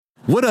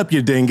What up,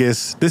 you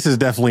dingus? This is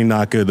Definitely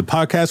Not Good, the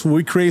podcast where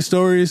we create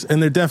stories,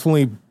 and they're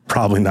definitely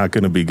probably not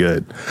going to be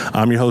good.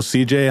 I'm your host,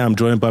 CJ. I'm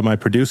joined by my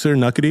producer,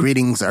 Nuckety.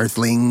 Greetings,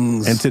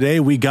 Earthlings. And today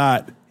we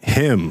got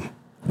him.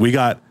 We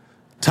got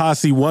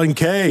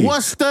Tasi1k.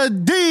 What's the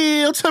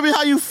deal? Tell me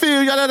how you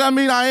feel. Y'all know what I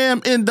mean? I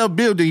am in the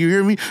building. You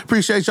hear me?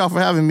 Appreciate y'all for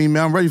having me,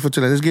 man. I'm ready for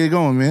today. Let's get it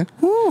going, man.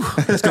 Woo.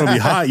 It's going to be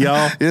hot,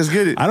 y'all. Let's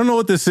get it. I don't know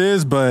what this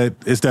is, but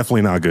it's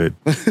definitely not good.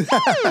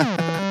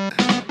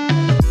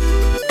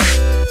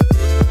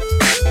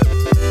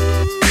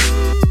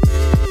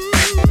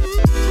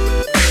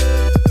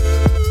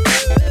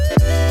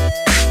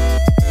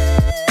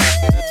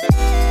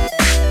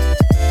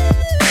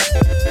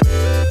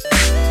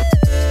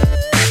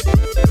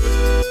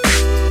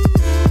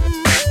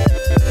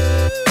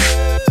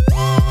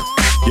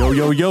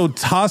 Yo,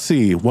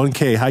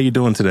 Tasi1k, how you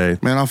doing today?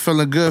 Man, I'm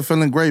feeling good,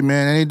 feeling great,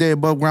 man. Any day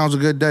above ground's a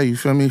good day. You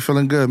feel me?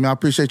 Feeling good, man. I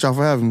appreciate y'all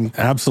for having me.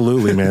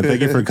 Absolutely, man.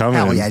 Thank you for coming.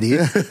 Hell yeah,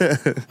 dude.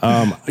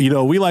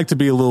 We like to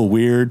be a little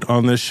weird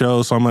on this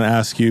show, so I'm going to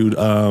ask you,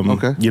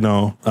 okay.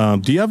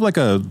 Do you have like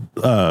a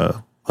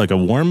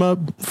warm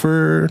up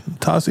for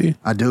Tasi?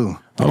 I do.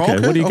 Okay,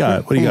 what do you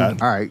got? What do you got?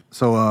 All right,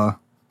 so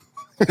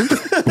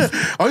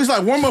Oh, he's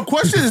like warm up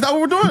questions. Is that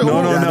what we're doing?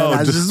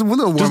 No. Just a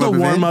little Just a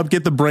warm up,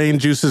 get the brain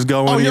juices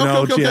going.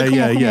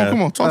 Okay.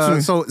 Come on. Talk to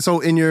me.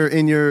 So in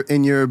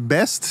your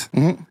best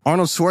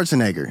Arnold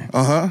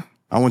Schwarzenegger,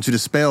 I want you to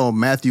spell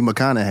Matthew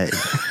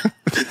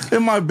McConaughey.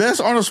 In my best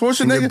Arnold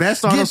Schwarzenegger? In your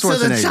best Arnold Get to the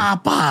Schwarzenegger.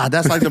 chopper.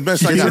 That's like the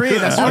best.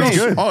 That's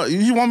good. Oh,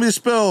 you want me to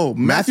spell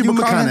Matthew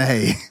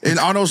McConaughey in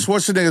Arnold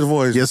Schwarzenegger's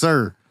voice? Yes,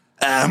 sir.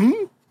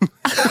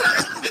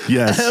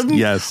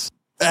 Yes.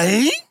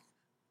 A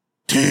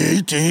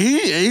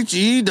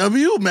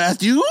T-T-H-E-W,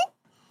 Matthew?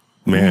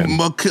 Man.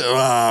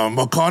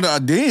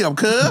 McConaughey, damn,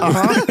 cuz.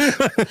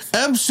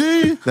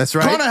 MC. That's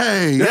right.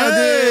 McConaughey.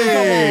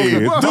 Hey,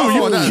 dude, you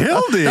killed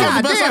it. That was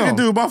the best I could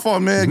do. My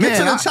fault, man. Get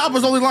to Man, the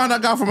chopper's only line I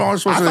got from Arnold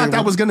Schwarzenegger. I thought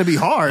that was going to be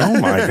hard. Oh,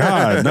 my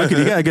God. Nucky,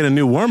 you got to get a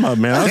new warm up,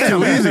 man. That's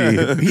too easy.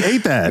 He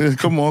ate that.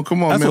 Come on,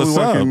 That's man. what's We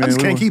working, up. man. I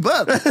just can't keep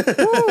up.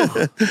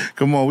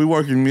 Come on, we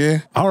working,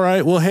 man. All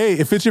right. Well, hey,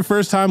 if it's your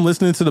first time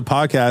listening to the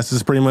podcast, this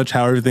is pretty much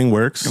how everything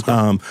works.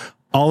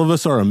 All of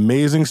us are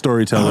amazing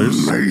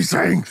storytellers.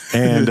 Amazing.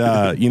 And,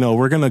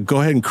 we're going to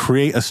go ahead and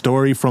create a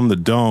story from the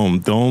dome.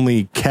 The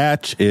only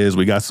catch is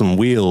we got some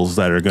wheels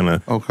that are going to,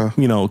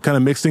 kind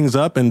of mix things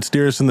up and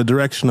steer us in the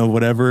direction of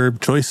whatever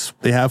choice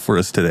they have for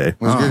us today.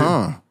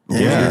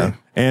 Yeah.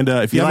 And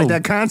if you like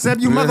that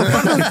concept, you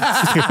motherfucker?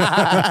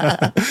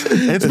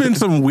 It's been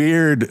some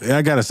weird,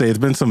 I gotta say, it's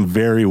been some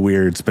very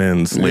weird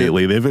spins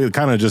lately. They've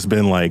kind of just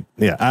been like,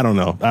 I don't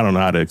know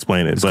how to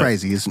explain it. It's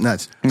crazy. It's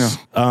nuts. No.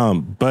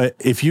 But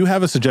if you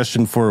have a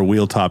suggestion for a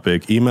wheel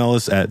topic, email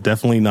us at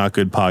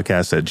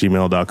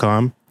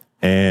definitely-not-good-podcast@gmail.com.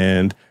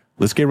 And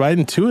let's get right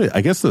into it. I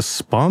guess the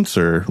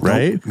sponsor,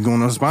 right? You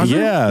going on a sponsor?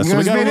 Yeah. So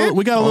we got a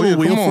little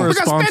wheel for a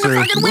sponsor.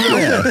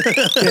 Yeah.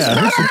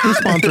 Who's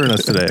sponsoring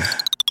us today?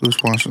 Who's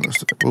sponsoring us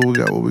today?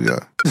 What we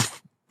got?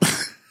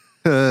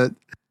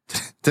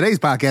 Today's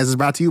podcast is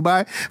brought to you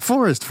by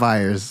Forest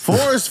Fires.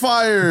 Forest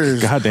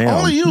fires. Goddamn.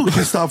 Only you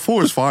can stop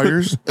forest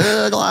fires.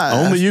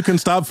 Only you can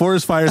stop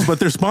forest fires, but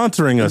they're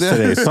sponsoring us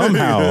today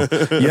somehow.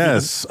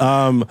 Yes.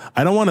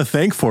 I don't want to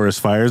thank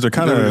forest fires. They're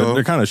kind of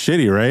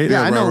shitty, right?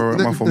 Yeah, I know.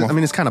 Right. I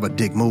mean, it's kind of a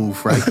dick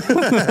move, right?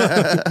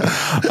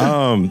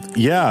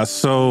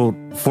 So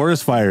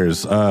forest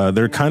fires,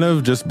 they're kind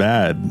of just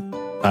bad.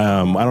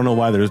 I don't know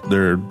why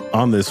they're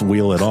on this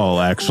wheel at all,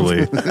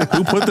 actually.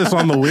 Who put this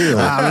on the wheel?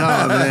 I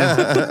don't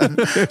know,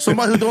 man.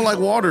 Somebody who don't like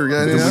water.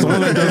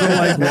 Someone that doesn't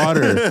like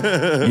water.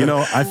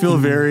 I feel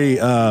very,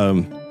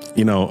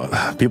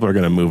 people are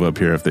going to move up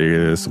here if they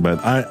hear this,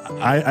 but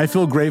I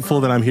feel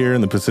grateful that I'm here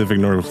in the Pacific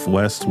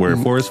Northwest where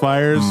forest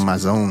fires, my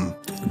zone,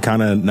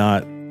 kind of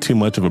not too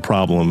much of a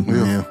problem.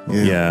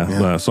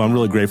 Yeah. So I'm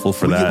really grateful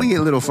for that. We get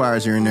little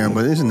fires here and there,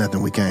 but there's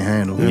nothing we can't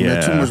handle.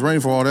 Man, too much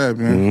rain for all that,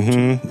 man.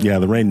 Mm-hmm. Yeah,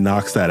 the rain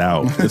knocks that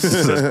out. It's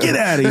just, get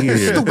out of here.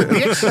 Stupid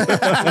bitch.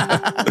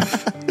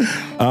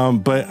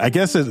 But I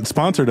guess it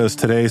sponsored us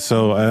today,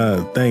 so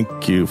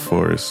thank you,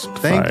 Forest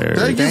Fires.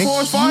 Thank you,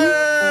 Forest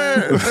Fires.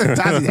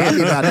 Tasi's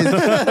happy about it.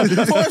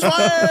 Forest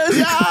Fires,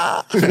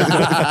 yeah.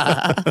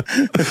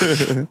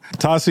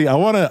 Tasi, I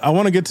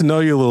wanna get to know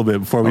you a little bit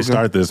before we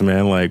start this,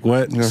 man. Like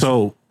what? Yes.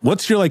 So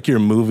what's your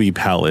movie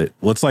palette?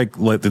 What's like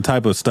the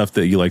type of stuff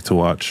that you like to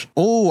watch?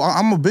 Oh,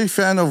 I'm a big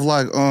fan of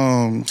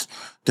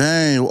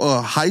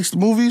heist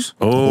movies.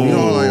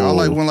 Oh, I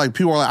like when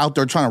people are out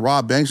there trying to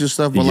rob banks and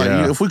stuff.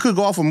 But if we could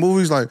go off of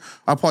movies, I'd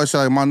probably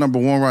say my number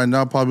one right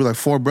now probably be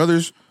Four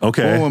Brothers.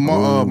 Okay, with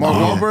Mark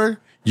Wahlberg.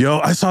 Yo,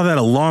 I saw that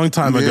a long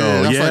time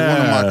ago. That's like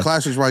one of my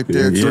classics right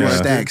there. Yeah.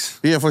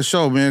 Stacks. Yeah, for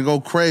sure, man. Go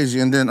crazy.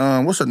 And then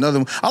what's another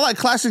one? I like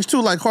classics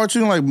too, like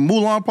cartoon, like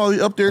Mulan probably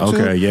up there too.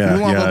 Okay, yeah.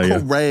 Mulan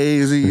go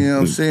crazy, you know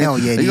what I'm saying? Hell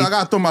yeah, and, I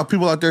gotta throw my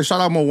people out there. Shout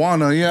out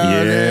Moana,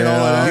 and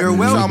all that. You're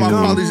welcome. Shout out my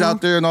colleagues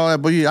out there and all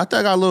that. But yeah, I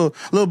think I got a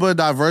little bit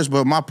diverse,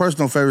 but my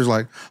personal favorite is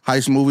like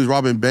heist movies,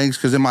 robbing banks,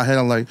 because in my head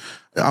I'm like,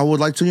 I would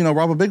like to,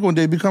 rob a bank one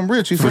day, become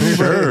rich. You feel me?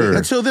 Sure.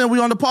 Until then, we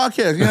on the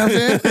podcast. You know what I'm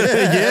saying?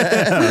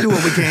 Yeah. We do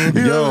what we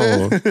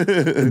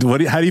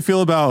can. How do you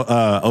feel about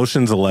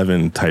Ocean's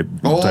 11 type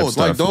stuff?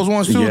 Like those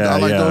ones too? Yeah, I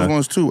like those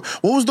ones too.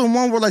 What was the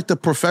one where like the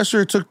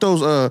professor took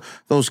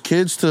those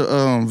kids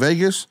to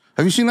Vegas?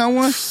 Have you seen that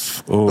one?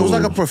 Oh. It was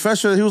like a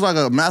professor. He was like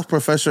a math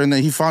professor, and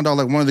then he found out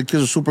like one of the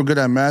kids was super good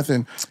at math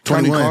and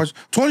 21. cars.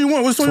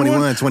 21. What's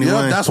 21? 21.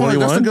 Yeah, that's 21?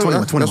 That's a good one.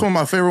 21. That's one of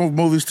my favorite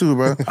movies too,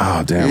 bro.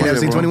 Oh, damn. You ever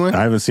seen 21?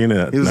 I haven't seen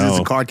it. It was no.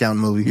 just a card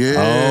counting movie.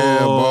 Yeah,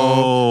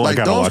 bro. Like I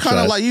gotta those watch kind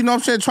of that. like, you know what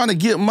I'm saying, trying to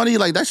get money.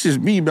 Like that's just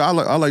me, but I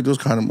like those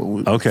kind of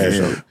movies. Okay.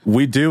 Yeah.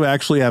 We do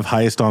actually have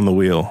Heist on the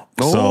Wheel.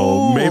 Oh,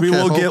 so maybe okay.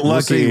 we'll get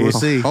lucky. We'll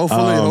see.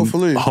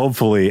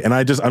 Hopefully. And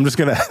I'm just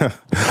gonna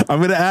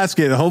I'm gonna ask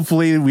it.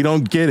 Hopefully we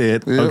don't get it.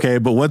 Yep. Okay,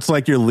 but what's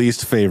like your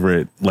least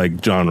favorite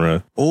like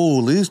genre? Oh,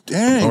 least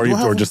dang.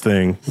 Or just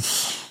thing.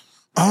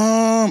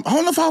 I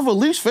don't know if I have a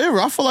least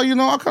favorite. I feel like,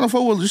 I kind of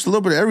fuck with just a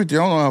little bit of everything.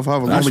 I don't know if I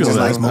have a least feel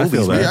favorite. that. I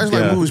feel that. Yeah, I just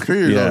like movies,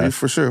 period, Yeah. though,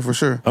 for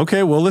sure.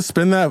 Okay, well let's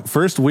spin that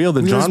first wheel,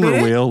 the gonna genre spin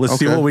it? wheel. Let's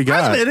see Okay. what we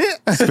got. Spin it.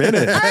 Spin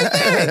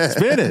it.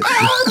 Spin it.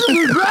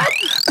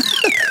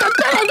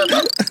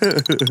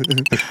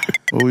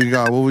 What we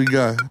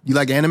got? You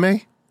like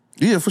anime?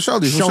 Yeah, for sure.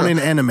 Shonen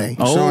anime.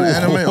 Shonen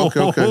anime?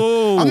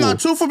 Okay. I'm not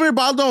too familiar,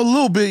 but I know a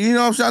little bit. You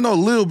know what I'm saying? I know a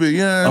little bit. You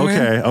know what I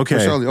mean? Okay.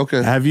 For sure.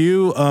 Okay. Have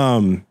you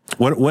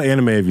what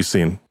anime have you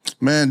seen?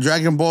 Man,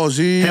 Dragon Ball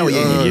Z. Hell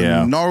yeah.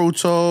 Yeah.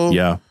 Naruto.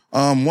 Yeah.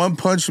 One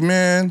Punch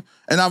Man.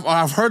 And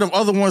I've heard of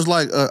other ones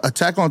like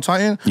Attack on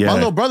Titan. Yeah. My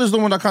little brother's the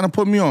one that kind of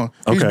put me on.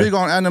 He's Okay. big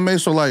on anime,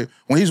 so like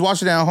when he's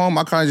watching it at home,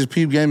 I kind of just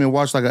peep game and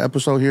watch like an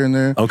episode here and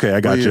there. Okay,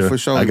 I got you. For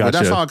sure. I got But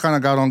that's you. how I kind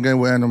of got on game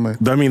with anime.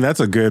 I mean, that's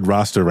a good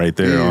roster right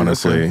there, Yeah,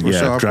 honestly. okay, for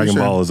sure, I Dragon appreciate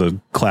Ball is a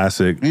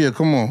classic. Yeah,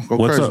 come on, go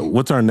crazy.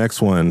 What's our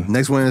next one?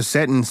 Next one is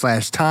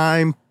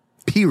setting/time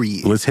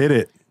period. Let's hit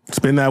it.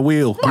 Spin that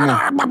wheel.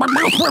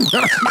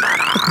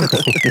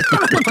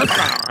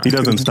 He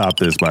doesn't stop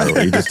this, by the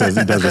way. He does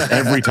this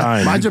every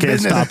time. Mind You your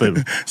can't business. stop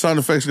him. Sound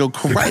effects go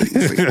crazy.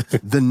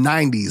 The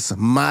 90s,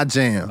 my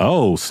jam.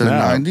 Oh, The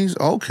snap. 90s?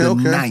 Okay, the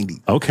okay. 90s.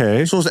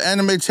 Okay. So it's an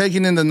anime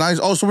taken in the 90s.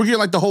 Oh, so we're getting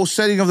like the whole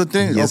setting of the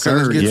thing? Yes, okay,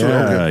 let's sir. get to it.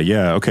 Yeah, Okay.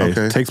 yeah. Okay.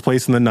 Okay. Takes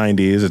place in the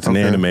 90s. It's an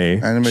Okay. anime.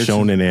 Animation.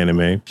 Shonen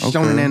anime.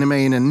 Shonen anime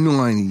in the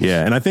 90s.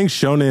 Yeah, and I think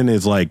shonen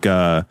is like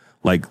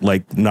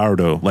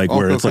Naruto, like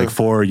where Okay, it's like okay.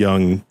 for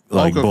young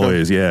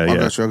boys. Yeah, I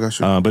yeah. got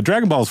you. But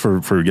Dragon Ball's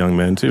for young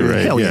men too,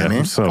 right? Hell yeah,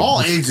 man. So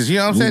All ages, you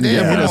know what I'm saying? Damn,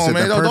 Yeah. come on, That's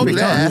man. the Don't do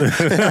perfect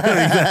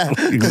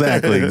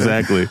that.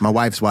 exactly. My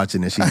wife's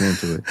watching it. She's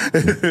into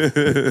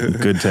it.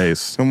 Good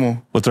taste. Come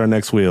on. What's our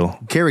next wheel?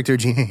 Character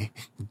G.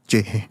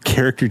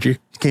 Character G.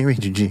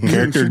 Character G.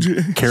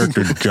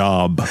 Character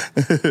job.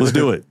 Let's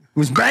do it.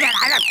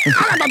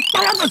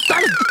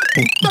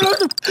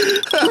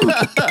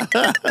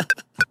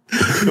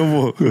 Come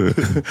on.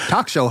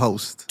 Talk show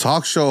host.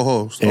 Talk show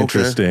host. Okay.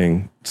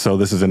 Interesting. So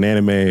this is an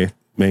anime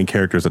main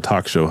character is a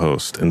talk show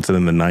host, and it's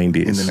in the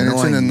 90s. And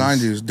it's in the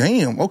 90s.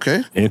 Damn,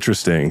 okay.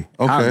 Interesting.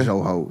 Talk Okay.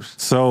 show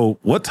host. So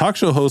what talk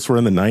show hosts were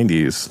in the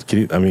 90s?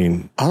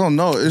 I don't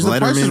know. Is the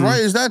Price is Letterman. Right?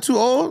 Is that too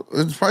old?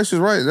 Is the Price is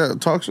Right?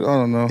 That talk show? I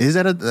don't know. Is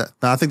that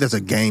I think that's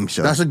a game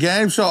show. That's a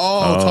game show.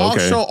 Oh, talk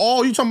okay. show.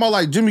 Oh, you talking about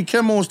like Jimmy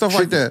Kimmel and stuff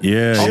like that?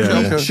 Yeah, Okay,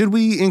 yeah. okay. Should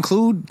we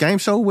include game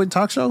show with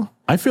talk show?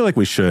 I feel like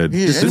we should.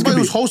 Yeah, This anybody could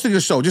who's hosting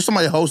a show, just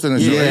somebody hosting a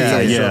show.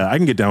 Yeah, I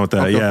can get down with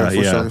that. Okay, yeah, okay,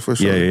 for yeah. sure, for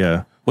sure.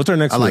 Yeah. What's our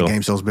next I like wheel?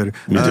 game shows better.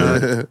 Me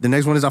too. The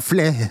next one is a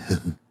flair.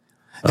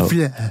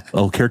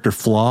 Oh, character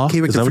flaw? Is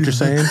Character that what you're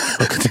flaw. saying?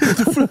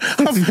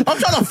 I'm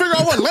trying to figure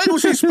out what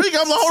language he's speaking.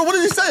 I'm like, hold on, what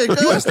did he say?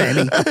 You understand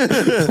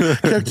me?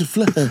 Character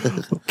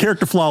flaw.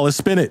 Character flaw, let's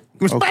spin it.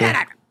 Okay.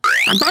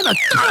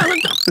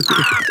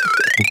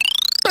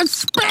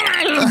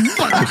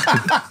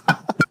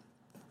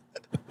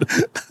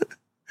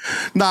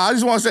 Nah, I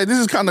just want to say this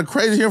is kind of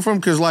crazy hearing from him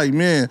because, like,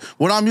 man,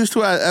 what I'm used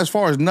to as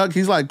far as Nuck,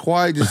 he's like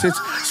quiet, just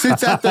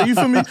sits out there. You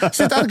feel me? Sits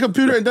at the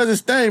computer and does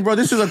his thing, bro.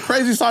 This is a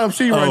crazy side I'm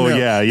seeing right Oh, now.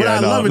 yeah, But I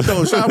I know. love it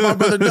though. Shout out my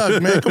brother Nuck,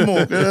 man. Come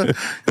on, man.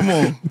 Come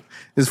on.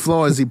 His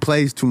flaw is he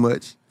plays too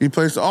much. He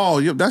plays. Oh,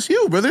 yeah, that's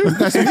you, brother.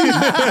 That's you.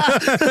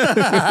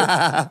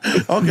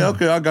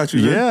 Okay, I got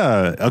you. man.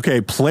 Yeah.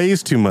 Okay.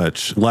 Plays too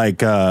much. Like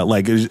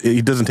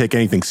he doesn't take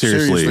anything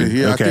seriously.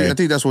 Yeah. Okay. I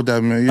think that's what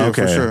that meant. Yeah,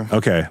 okay. for sure.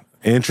 Okay.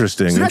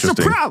 Interesting. So that's the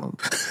interesting. problem.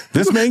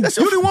 This main You're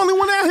the only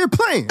one out here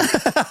playing.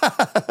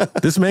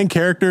 this main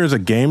character is a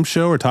game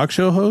show or talk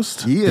show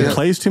host. Yeah. He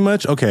plays too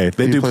much. Okay.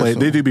 They He do plays play. too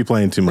They do be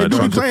playing too much. do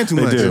be playing too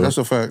They much. do. That's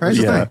a fact. That's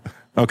the Yeah. thing.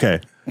 Okay.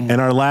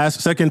 And our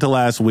second to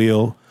last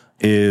wheel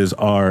is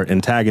our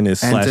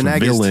antagonist /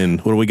 villain.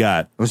 What do we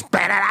got?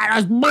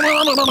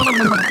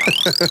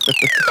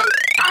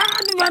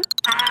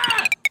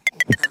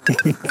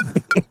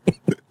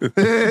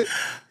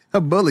 A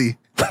bully.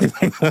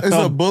 It's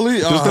a bully?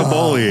 Just a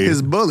bully.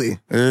 His bully.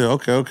 Yeah,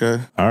 okay.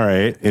 All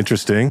right,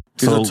 interesting.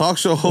 He's a talk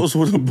show host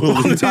with a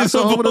bully. Talk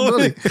show host with a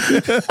bully.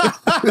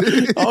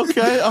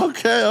 Okay.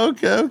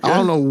 I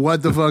don't know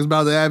what the fuck's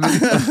about to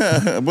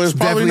happen. But it's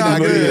probably not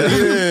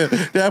good.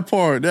 Yeah, that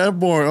part.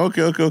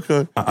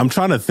 Okay. I'm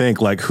trying to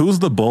think, like, who's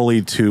the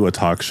bully to a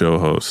talk show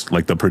host?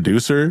 Like the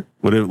producer?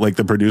 Would it like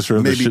the producer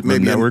of the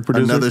network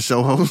producer? Another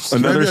show host.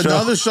 Another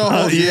show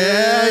host.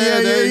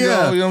 Yeah. There you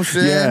go. You know what I'm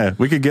saying? Yeah,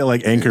 we could get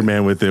like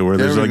Anchorman with it, where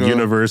there's like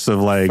universe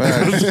of like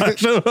talk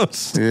show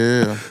hosts.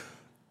 Yeah.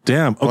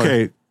 Damn.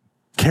 Okay.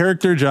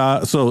 Character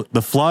job. So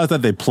the flaw is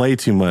that they play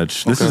too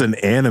much. This is an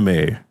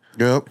anime.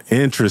 Yep.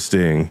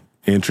 Interesting.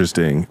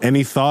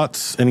 Any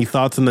thoughts? Any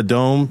thoughts in the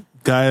dome,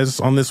 guys,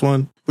 on this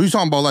one? What are you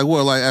talking about? Like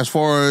what? Like as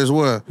far as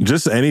what?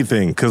 Just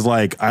anything, because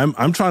like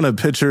I'm trying to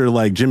picture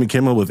like Jimmy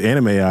Kimmel with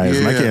anime eyes,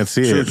 and I can't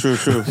see it. True.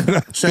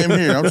 Same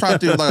here. I'm trying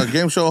to think like a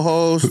game show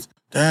host.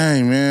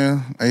 Dang,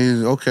 man.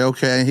 He's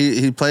okay. And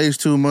he plays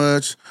too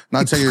much.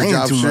 Not taking his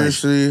job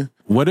seriously.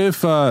 What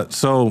if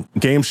so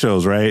game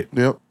shows, right?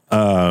 Yep.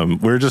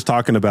 We were just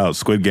talking about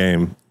Squid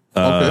Game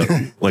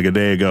like a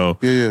day ago.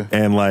 Yeah.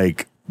 And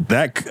like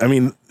that, I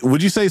mean,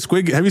 would you say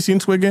have you seen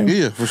Squid Game?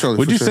 Yeah, for sure.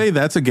 Would you say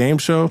that's a game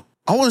show?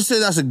 I wouldn't say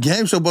that's a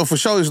game show, but for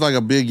sure it's like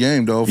a big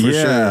game though, for sure.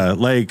 Yeah,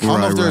 like I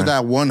don't know if there's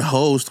that one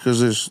host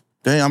because there's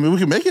I mean, we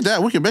can make it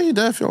that. We can make it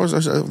that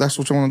if that's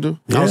what you want to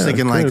do. I was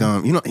thinking like,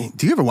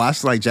 do you ever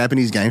watch like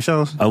Japanese game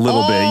shows? A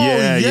little bit,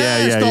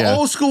 yeah. The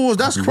old schools.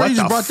 That's crazy.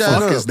 What the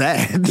fuck is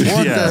that? What the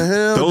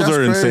hell? Those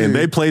are insane.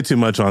 They play too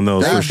much on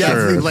those for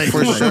sure.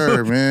 For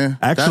sure, man.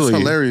 Actually,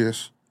 that's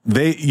hilarious.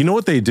 You know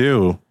what they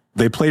do?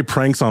 They play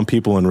pranks on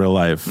people in real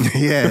life.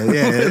 Yeah.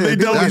 They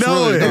don't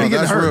know it. No,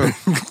 that's real.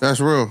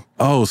 That's real.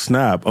 Oh,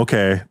 snap.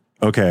 Okay.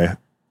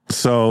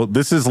 So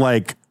this is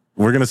like,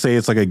 we're going to say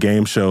it's like a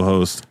game show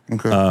host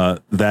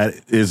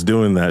that is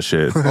doing that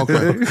shit.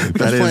 Okay. He's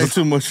playing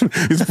too much.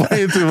 He's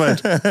playing too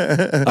much.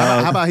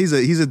 How about he's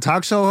a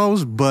talk show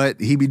host, but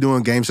he be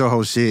doing game show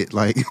host shit.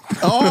 Like,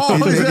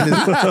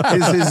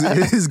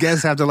 his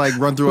guests have to like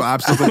run through an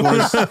obstacle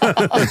course.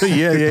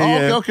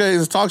 Yeah. Okay.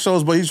 It's talk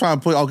shows, but he's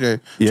trying to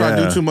trying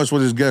to do too much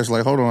with his guests.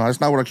 Like, hold on,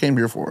 that's not what I came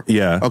here for.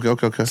 Yeah.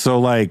 Okay. So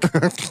like,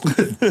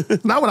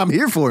 not what I'm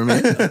here for,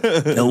 man.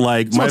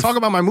 Like, talk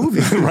about my movie,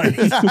 right?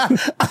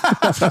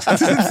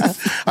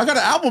 I got an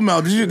album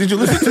out. Did you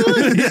listen to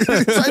it?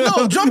 It's like,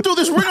 no, jump through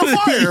this ring of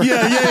fire.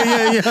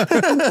 Yeah.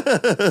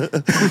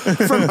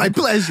 For my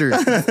pleasure.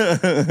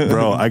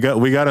 Bro,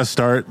 we got to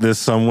start this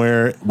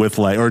somewhere with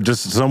like, or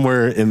just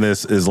somewhere in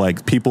this is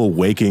like people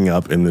waking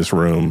up in this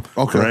room.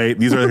 Okay. Right?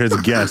 These are his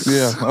guests.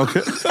 Yeah.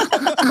 Okay.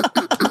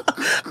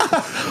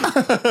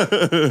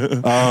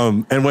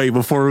 And wait,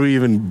 before we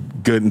even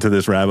get into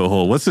this rabbit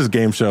hole, what's this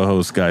game show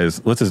host, guys?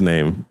 What's his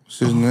name? What's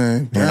his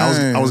name?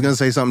 I was gonna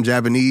say something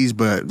Japanese,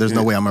 but there's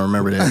no way I'm gonna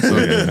remember that.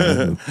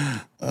 So.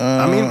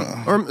 I mean,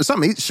 or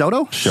something.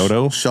 Shoto.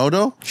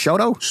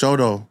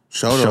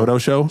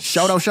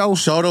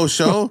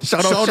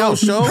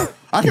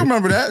 I can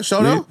remember that.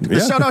 Shoto.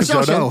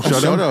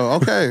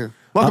 Shoto. Okay.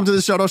 Welcome to the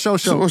Shoto Show.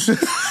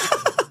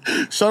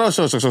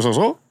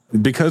 Shoto.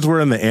 Because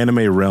we're in the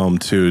anime realm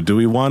too, do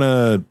we want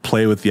to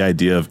play with the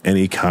idea of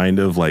any kind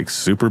of like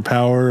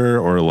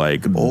superpower or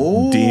like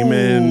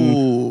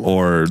demon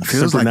or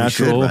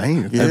supernatural? Like we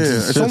should, right? Yeah,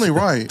 it's only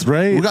right.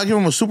 Right? We got to give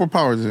him a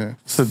superpower then.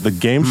 So the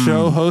game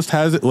show host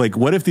has it. Like,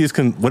 what if these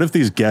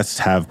guests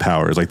have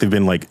powers? Like they've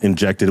been like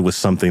injected with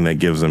something that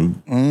gives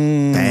them.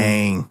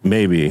 Dang,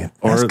 maybe.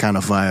 That's kind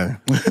of fire.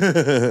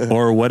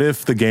 Or what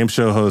if the game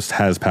show host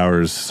has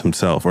powers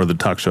himself, or the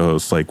talk show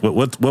host? Like,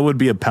 what would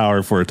be a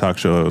power for a talk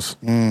show host?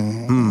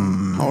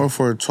 Power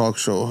for a talk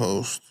show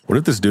host. What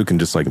if this dude can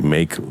just like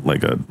make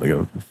like a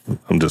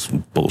I'm just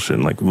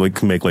bullshitting, like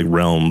make like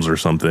realms or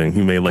something.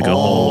 He made like a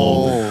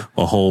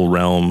whole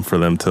realm for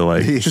them to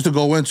like just to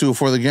go into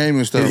for the game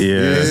and stuff.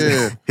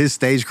 Yeah. His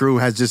stage crew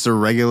has just a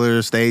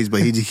regular stage,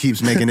 but he just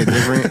keeps making it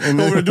different.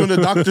 And over doing the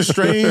Doctor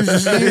Strange,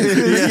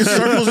 making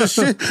circles and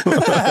shit.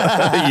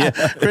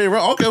 Great.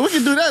 Okay, we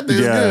can do that.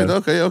 Then. Yeah.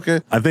 Good. Okay.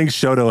 I think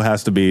Shoto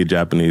has to be a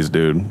Japanese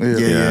dude.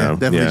 Yeah,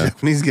 definitely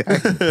Japanese guy.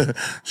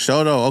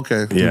 Shoto.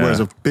 Okay. He wears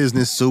a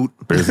business suit.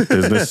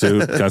 Business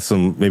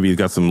suit. Maybe he's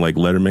got some like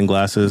Letterman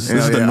glasses.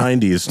 This is the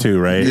 90s too,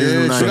 right?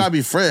 Yeah, so gotta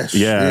be fresh.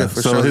 Yeah.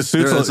 So sure. his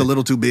suit's a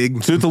little too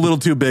big. Suit's a little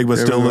too big, but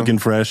still looking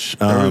fresh.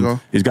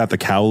 He's got the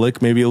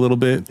cowlick maybe a little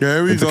bit.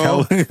 There we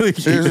go.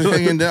 He's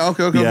hanging down.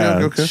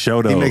 Okay.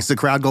 Shoto. He makes the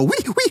crowd go wee.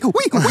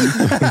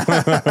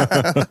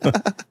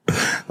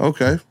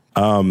 Okay.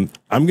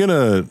 I'm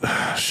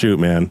gonna shoot,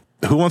 man.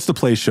 Who wants to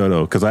play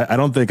Shoto? Because I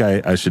don't think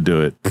I should do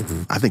it.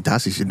 I think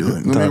Tasi should do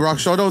it. Let me rock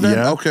Shoto then?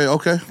 Yeah. Okay.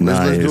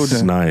 Let's do it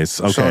then. Nice.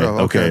 Okay.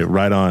 Shoto, okay.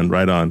 Right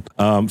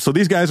on. So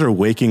these guys are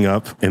waking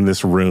up in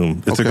this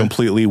room. It's a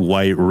completely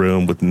white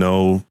room with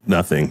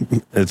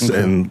nothing.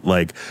 And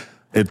like,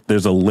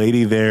 there's a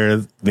lady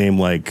there named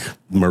like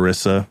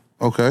Marissa.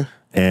 Okay.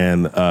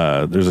 And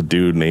there's a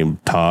dude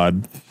named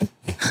Todd.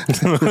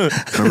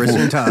 Marissa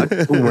and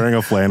Todd wearing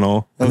a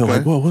flannel. And they're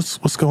like, "Whoa,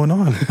 what's going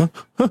on?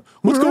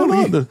 What's going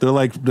on?"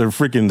 They're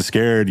freaking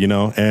scared,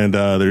 and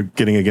they're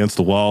getting against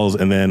the walls.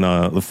 And then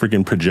the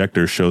freaking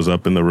projector shows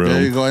up in the room.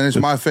 There you go, and it's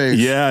my face.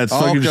 Yeah, it's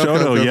fucking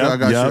Shoto. I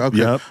got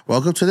you. Okay.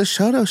 Welcome to the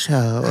Shoto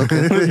Show.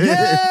 Okay.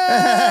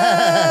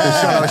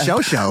 yeah, the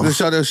Shoto Show. The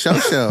Shoto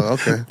Show.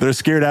 Okay. They're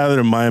scared out of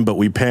their mind, but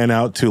we pan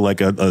out to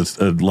like a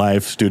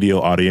live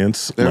studio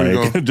audience,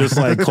 just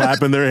like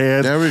clapping their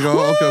hands. There we go.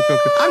 Okay.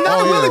 I'm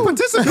not a willing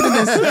participant in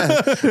this.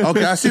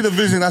 Okay, I see the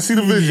vision. Yeah. I see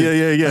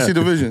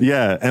the vision.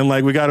 Yeah, and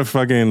like we got a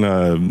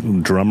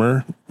fucking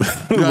drummer.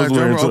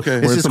 Okay.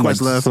 It's just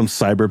Questlove. Some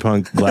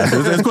cyberpunk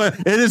glasses.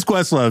 It is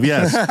Questlove.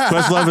 Yes,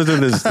 Questlove is in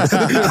this.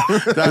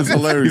 That's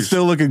hilarious. He's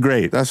still looking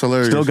great. That's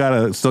hilarious.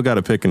 Still got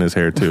a pick in his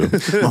hair too.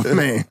 Oh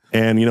man!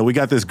 And we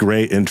got this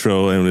great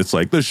intro, and it's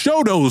like the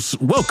Shotos.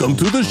 Welcome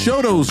to the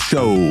Shotos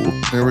Show.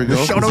 There we go.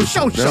 Shoto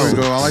Show. There we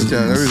go. I like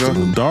that. There we go.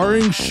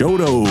 Starring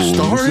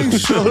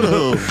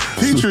Shoto.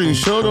 Featuring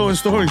Shoto and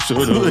starring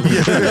Shoto.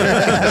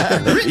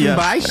 Written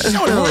by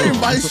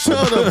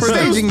Shoto.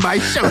 Staging by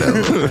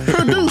Shoto.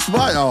 Produced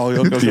by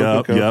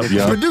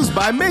Yep. Produced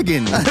by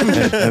Megan.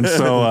 And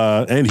so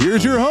and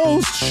here's your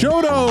host,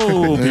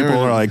 Shoto. People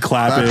are like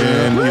clapping.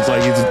 He's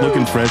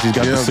looking fresh. He's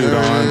got the suit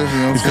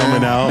on. He's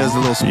coming out. Does a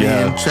little spin.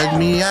 Yeah. Check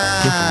me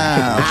out.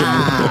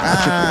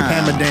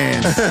 Hammer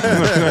dance.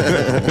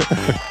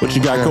 What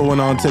you got going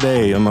on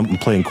today? I'm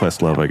playing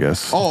Questlove, I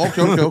guess. Oh,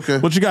 okay.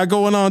 What you got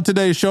going on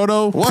today,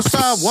 Shoto? What's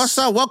up?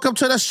 Welcome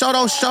to the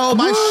Shoto Show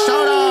by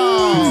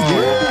Shoto.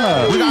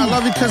 Yeah. We got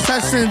lovely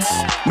contestants.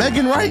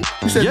 Megan, right?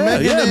 You said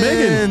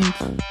Megan.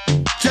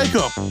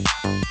 Jacob.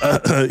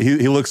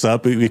 He looks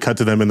up. We cut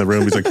to them in the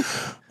room. He's like,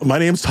 "My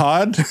name's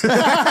Todd."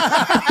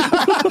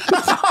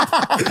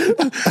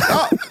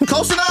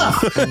 Close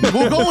enough.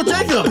 We'll go with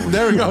Jacob.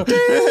 There we go.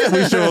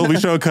 we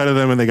show a cut of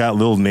them, and they got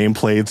little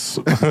nameplates.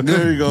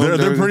 There you go.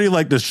 They're pretty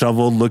like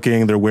disheveled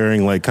looking. They're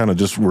wearing like kind of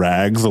just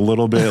rags a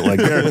little bit. Like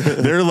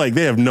they're like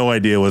they have no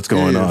idea what's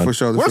going on. For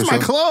sure. Where's my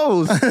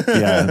clothes?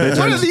 Yeah.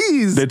 What are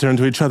these? They turn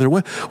to each other.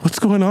 What's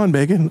going on,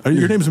 Megan?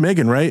 Your name's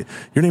Megan, right?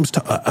 Your name's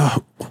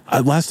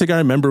last thing I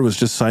remember was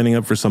just signing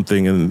up for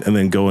something and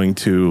then going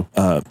to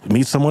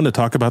meet someone to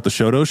talk about the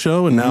Shoto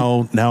Show, and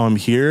now I'm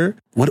here.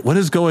 What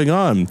is going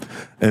on?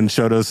 And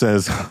Shoto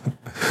says,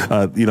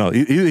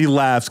 he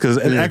laughs because,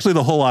 and actually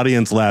the whole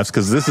audience laughs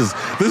because this is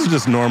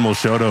just normal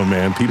Shoto,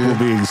 man. People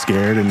being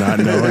scared and not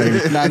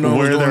knowing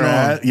where they're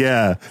at.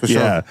 Yeah,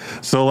 yeah.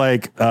 So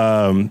like,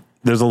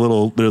 there's a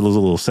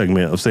little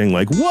segment of saying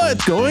like,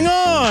 what's going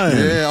on?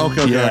 Yeah,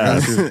 okay. Yeah. I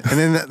got you. And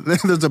then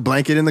there's a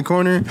blanket in the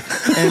corner,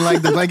 and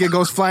like the blanket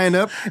goes flying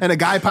up, and a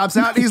guy pops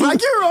out, and he's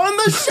like, "You're on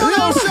the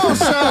show."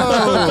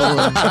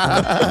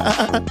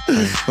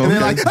 And they're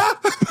like,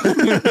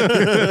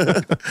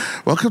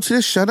 welcome to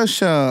the Shoto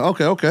Show.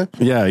 Okay.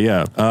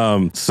 Yeah.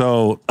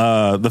 So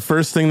the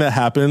first thing that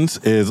happens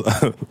is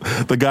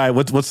the guy.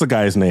 What's the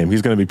guy's name?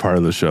 He's going to be part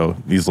of the show.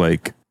 He's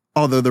like,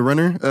 "Oh, the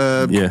runner."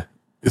 Yeah.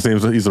 His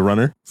name's he's a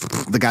runner.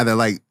 The guy that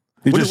like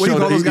he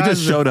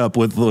just showed up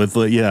with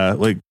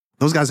like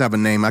those guys have a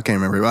name. I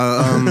can't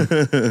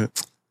remember.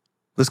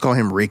 Let's call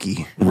him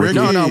Ricky.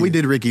 No, we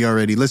did Ricky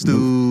already. Let's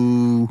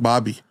do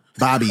Bobby.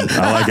 I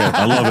like it.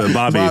 I love it.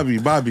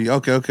 Bobby.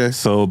 Okay.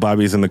 So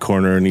Bobby's in the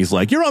corner and he's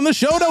like, "You're on the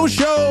Shoto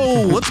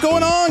Show. What's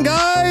going on,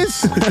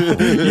 guys?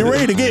 You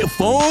ready to get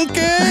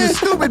funky? You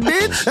stupid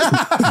bitch."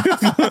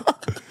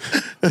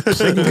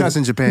 They can cuss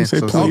in Japan. So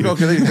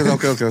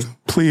Okay.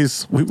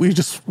 Please,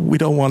 we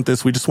don't want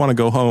this. We just want to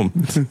go home.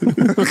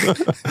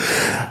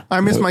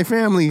 I miss my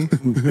family.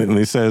 And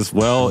he says,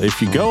 "Well,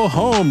 if you go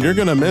home, you're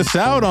gonna miss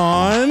out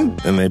on."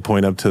 And they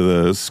point up to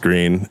the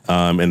screen.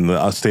 And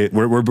the state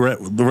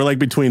we're like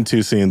between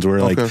two scenes.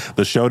 We're like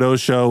the Shoto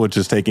Show, which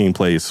is taking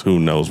place who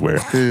knows where.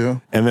 Yeah.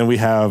 And then we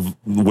have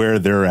where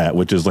they're at,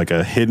 which is like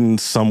a hidden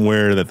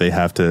somewhere that they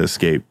have to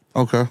escape.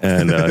 Okay.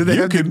 And they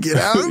have to get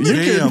out.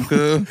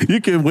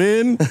 You can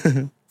win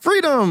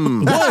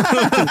freedom.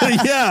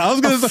 Yeah, I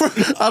was gonna say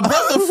a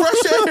breath of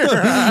fresh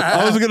air.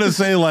 I was gonna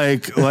say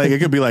like it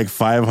could be like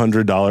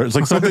 $500,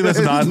 like something that's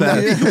not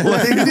that.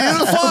 Like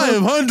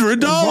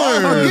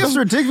 $500. Gift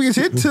certificates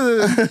hit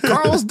to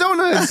Carl's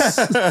Donuts.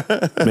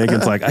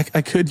 Megan's like,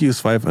 I could use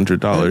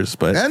 $500,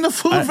 but and the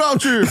food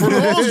voucher for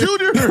Carl's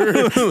Jr.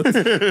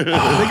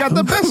 They got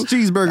the best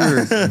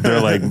cheeseburgers.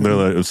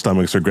 Their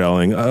stomachs are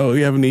growling. Oh,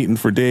 we haven't eaten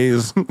for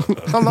days.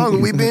 How long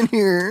have we been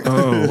here?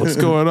 Oh, what's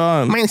going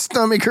on? My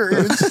stomach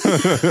hurts. And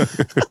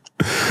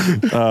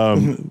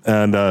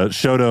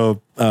Shoto,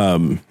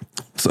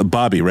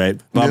 Bobby, right?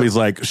 Bobby's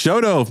like,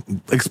 "Shoto,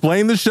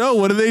 explain the show.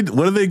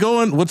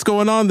 What's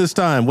going on this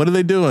time? What are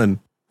they doing?"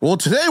 Well,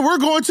 today we're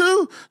going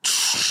to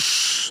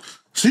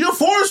see a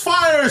forest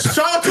fire. Shout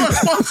out to our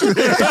sponsor.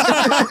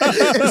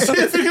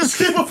 See if you can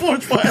skip a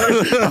forest fire.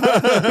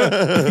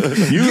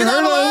 You Get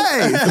out of the way.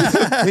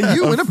 And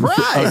you win a A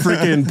prize.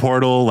 freaking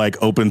portal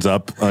like opens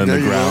up on the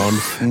ground,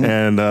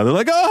 and they're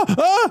like,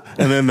 "Oh!"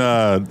 And then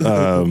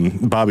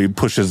Bobby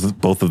pushes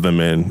both of them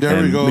in.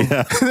 There we go.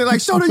 Yeah. They're like,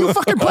 "Shoto, you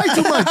fucking play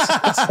too much."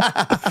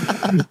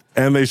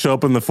 And they show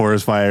up in the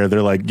forest fire.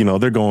 They're like,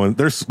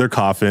 they're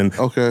coughing.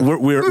 Okay.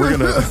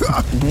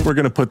 We're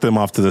gonna put them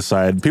off to the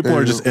side. People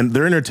are just, and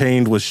they're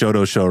entertained with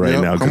Shoto show right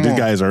now because these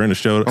guys are in a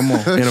show, in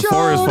a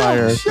forest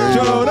fire.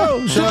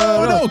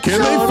 Shoto.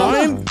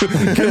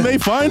 Can they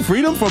find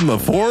freedom from the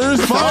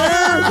forest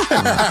fire?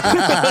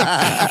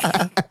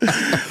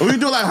 We can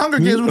do like Hunger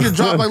Games. We can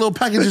drop like little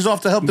packages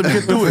off to help them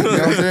get through it. You know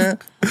what I'm saying?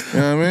 You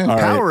know what I mean?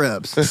 Power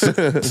ups.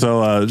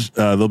 So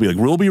they'll be like,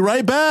 we'll be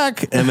right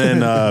back, and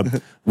then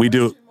we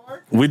do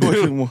a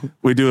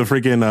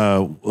freaking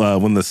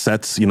when the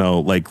sets,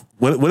 like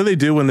what do they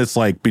do when it's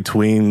like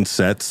between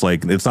sets?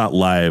 Like it's not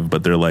live,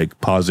 but they're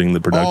like pausing the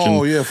production.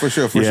 Oh yeah, for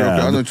sure. Okay,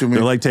 I know what you mean.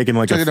 They're like taking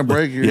a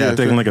break.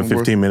 Taking like a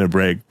 15-minute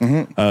break.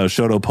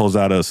 Shoto pulls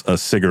out a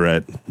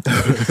cigarette.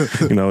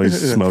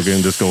 He's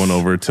smoking, just going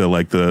over to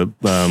like the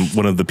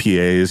one of the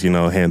PAs.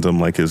 Hands him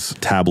like his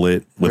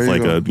tablet with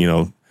like a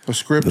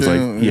script. It's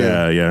like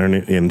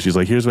and she's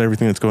like, here's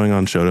everything that's going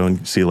on, Shoto, and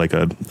you see like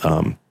a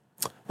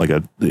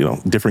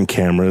different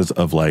cameras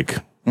of like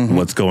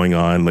what's going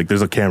on. Like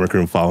there's a camera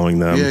crew following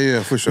them.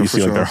 Yeah, for sure. You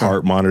see like their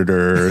heart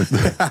monitor. You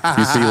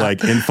see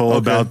like info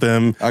about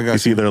them. You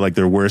see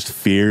their worst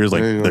fears.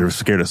 Like they're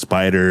scared of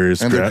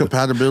spiders. And their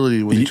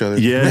compatibility with each other.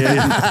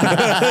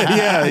 Yeah.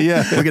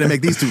 We're going to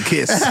make these two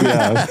kiss.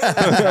 Yeah.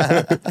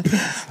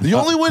 The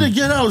only way to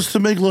get out is to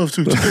make love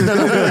to each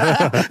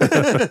other.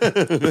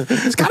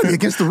 It's got to be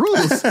against the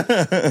rules.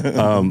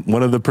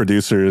 One of the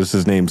producers,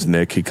 his name's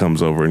Nick, he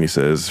comes over and he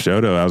says,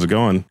 Shoto, how's it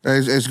going?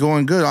 It's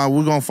going good.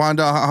 We're going to find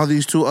out how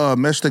these two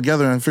mesh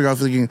together and figure out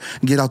if they can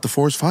get out the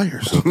forest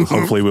fires.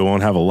 Hopefully we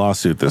won't have a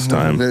lawsuit this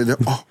time.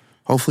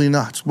 Hopefully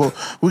not. Well,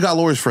 we got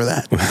lawyers for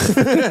that.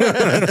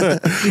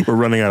 We're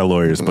running out of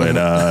lawyers, but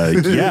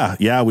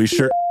we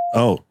sure.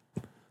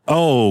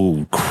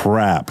 Oh,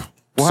 crap.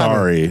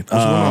 Sorry.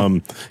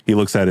 He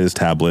looks at his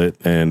tablet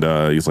and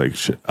he's like,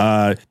 shit.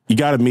 You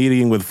got a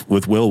meeting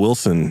with Will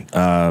Wilson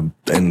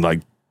in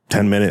like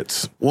 10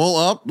 minutes.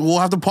 We'll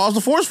have to pause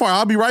the forest fire.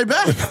 I'll be right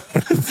back.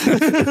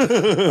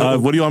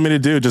 What do you want me to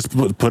do? Just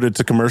put it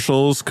to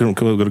commercials? Go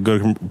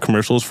to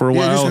commercials for a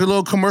while? Just like a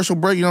little commercial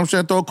break. You know what I'm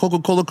saying? Throw a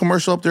Coca-Cola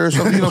commercial up there or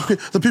something.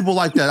 The people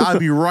like that. I'll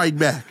be right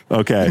back.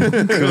 Okay.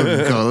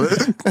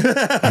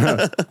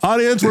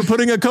 Audience, we're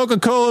putting a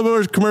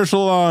Coca-Cola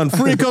commercial on.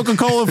 Free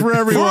Coca-Cola for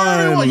everyone. For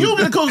everyone. You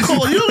get a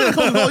Coca-Cola. You get a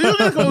Coca-Cola. You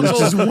get a Coca-Cola. It's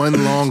just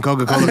one long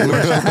Coca-Cola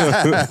commercial.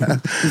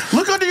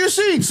 Look under your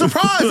seat.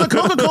 Surprise, a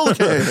Coca-Cola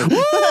can.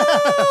 Woo!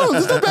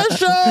 This is the best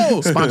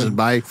show. Sponsored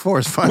by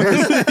Forest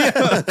Fires.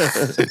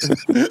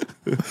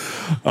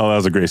 Oh, that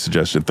was a great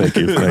suggestion. Thank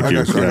you.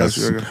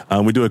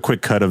 We do a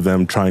quick cut of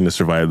them trying to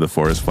survive the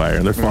forest fire,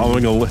 and they're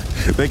following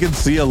they can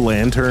see a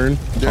lantern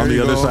on the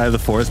other side of the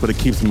forest, but it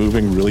keeps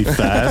moving really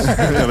fast,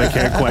 and they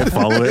can't quite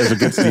follow it as it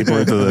gets deeper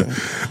into the.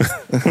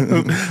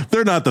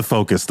 They're not the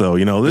focus, though.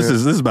 This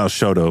is about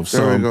Shoto.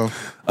 So,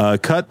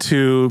 cut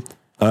to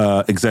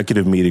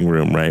executive meeting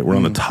room. Right, we're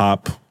on the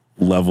top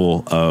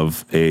level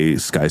of a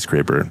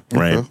skyscraper,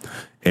 right?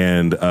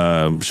 And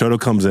Shoto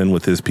comes in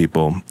with his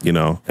people,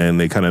 and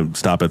they kind of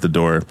stop at the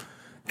door,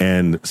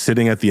 and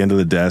sitting at the end of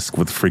the desk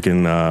with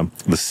freaking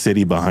the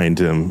city behind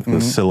him, the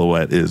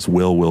silhouette is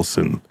Will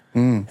Wilson.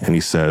 And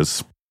he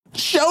says,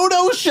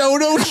 Shoto.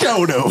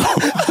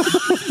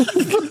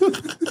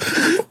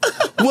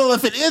 Well,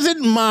 if it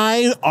isn't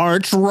my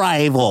arch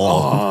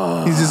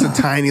rival. He's just a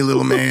tiny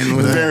little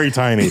man. Very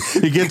tiny.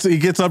 He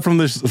gets up from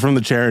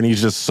the chair and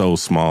he's just so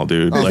small,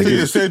 dude. Like he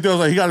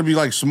got to be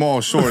like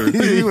small, short.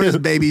 He wears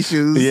baby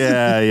shoes.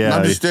 Yeah.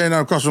 I'm just standing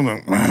out across from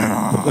him.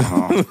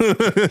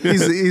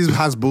 He's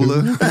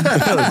Hasbullah.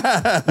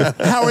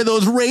 How are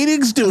those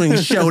ratings doing,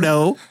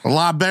 Shoto? A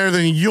lot better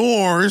than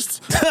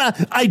yours.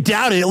 I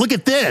doubt it. Look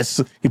at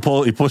this. He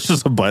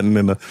pushes a button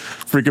and a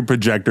freaking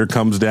projector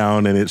comes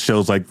down and it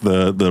shows like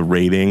the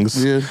ratings.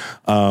 Yeah.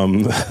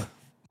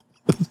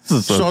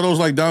 Shoto's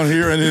like down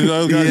here and then the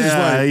other guy's just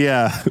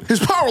like, his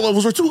power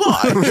levels are too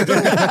high.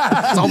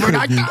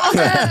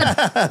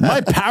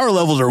 My power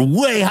levels are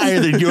way higher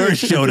than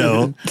yours,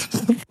 Shoto.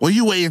 Well,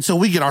 you wait until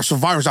we get our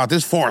survivors out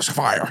this forest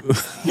fire.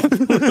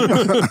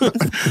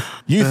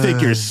 You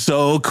think you're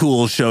so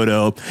cool,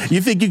 Shoto.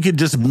 You think you could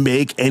just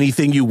make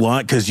anything you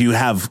want because you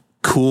have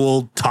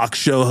cool talk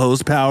show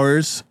host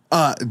powers?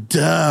 What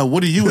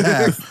do you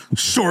have?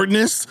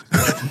 Shortness?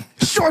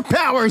 Short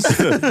powers.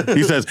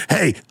 He says,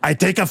 hey, I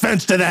take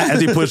offense to that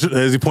as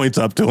he points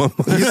up to him.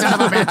 You son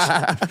of a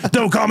bitch.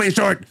 Don't call me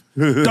short.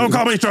 Don't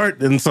call me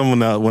short. And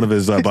one of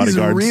his bodyguards.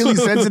 He's really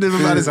sensitive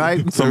about his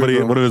height.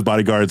 One of his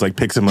bodyguards like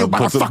picks him up,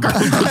 puts him on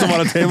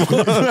a table.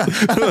 Who's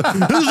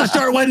the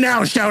short one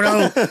now,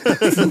 Shoto?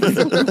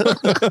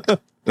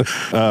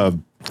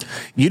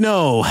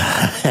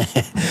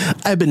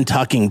 I've been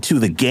talking to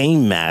the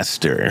game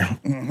master.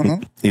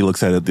 He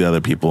looks at the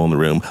other people in the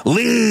room.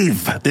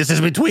 Leave! This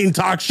is between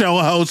talk show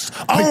hosts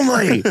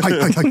only!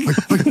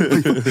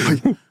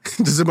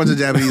 Just a bunch of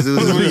Japanese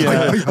dudes.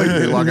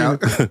 They walk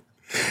out.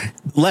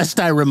 Lest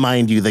I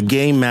remind you, the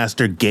Game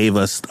Master gave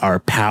us our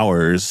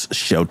powers,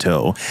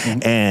 Shoto,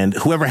 and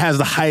whoever has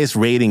the highest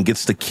rating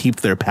gets to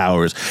keep their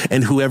powers,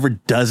 and whoever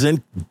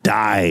doesn't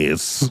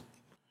dies.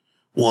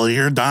 Well,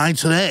 you're dying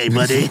today,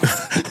 buddy.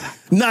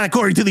 Not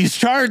according to these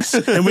charts,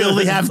 and we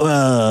only have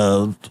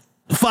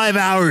 5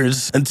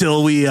 hours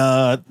until we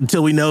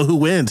know who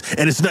wins,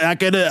 and it's not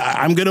gonna.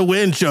 I'm gonna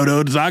win,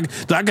 Shoto. It's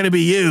not gonna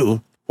be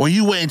you. Well,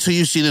 you wait until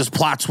you see this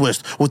plot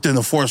twist within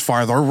the forest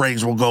fire. Their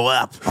ratings will go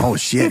up. Oh,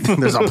 shit.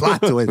 There's a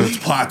plot to it. It's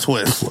plot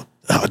twist.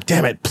 Oh,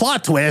 damn it.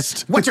 Plot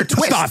twist. What's your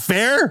twist? It's not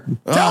fair.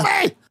 Tell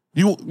me.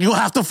 You'll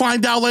have to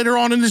find out later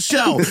on in the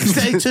show.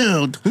 Stay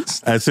tuned.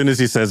 As soon as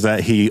he says that,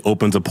 he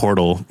opens a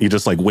portal. He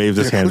just like waves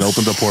his hand and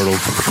opens a portal.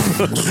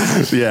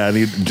 Yeah, and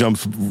he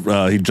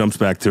jumps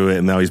back to it,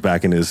 and now he's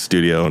back in his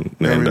studio.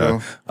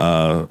 And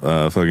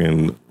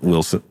fucking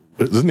Wilson.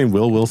 Is his name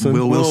Will Wilson?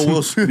 Will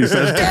Wilson. He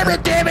says, damn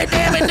it.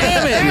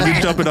 And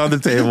he's jumping on the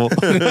table.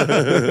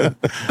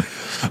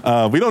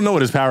 We don't know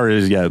what his power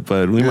is yet,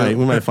 but we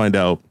might find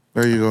out.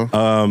 There you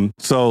go.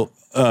 So,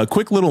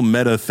 quick little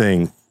meta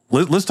thing.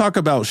 Let's talk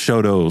about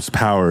Shoto's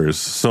powers.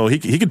 So he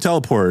can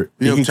teleport.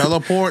 He can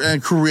teleport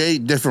and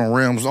create different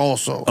realms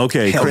also.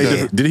 Okay.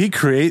 Did he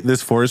create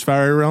this forest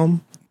fire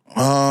realm?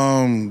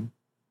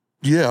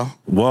 Yeah.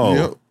 Whoa.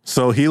 Yep.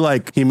 So he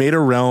made a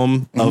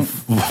realm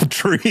of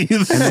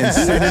trees and then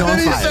set it on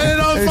fire.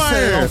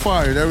 Set it on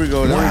fire. There we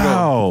go.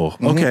 Wow.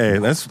 Okay,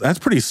 that's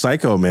pretty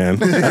psycho, man.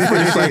 That's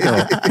pretty psycho.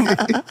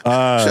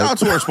 Shout out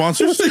to our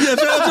sponsors.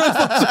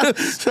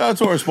 Shout out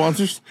to our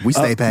sponsors. We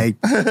stay paid.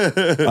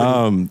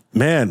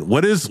 Man,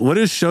 what is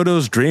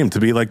Shoto's dream? To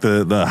be like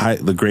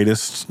the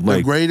greatest,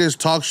 the greatest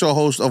talk show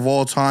host of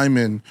all time,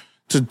 and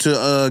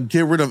to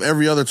get rid of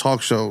every other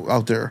talk show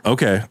out there.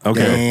 Okay.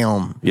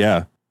 Damn.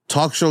 Yeah.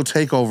 Talk show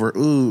takeover.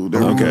 Ooh.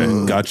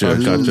 Okay. Gotcha.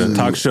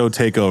 Talk show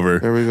takeover.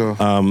 There we go.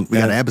 We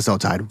got an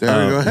episode title.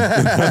 There we go.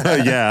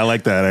 Yeah, I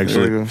like that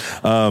actually.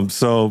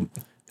 So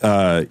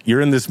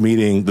you're in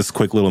this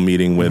quick little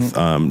meeting with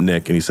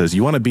Nick, and he says,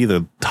 "You want to be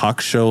the talk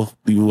show?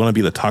 You want to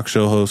be the talk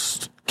show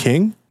host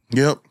king?"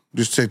 Yep.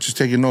 Just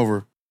taking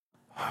over.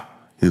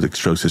 He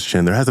strokes his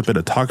chin. There hasn't been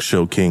a talk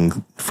show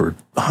king for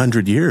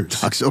 100 years.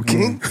 Talk show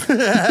king?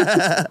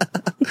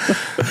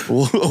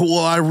 Well,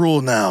 I rule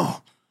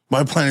now.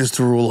 My plan is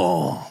to rule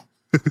all.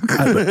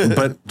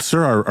 but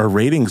sir, our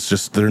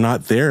ratings they're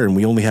not there, and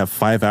we only have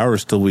 5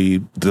 hours till the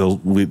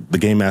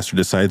Game Master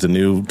decides a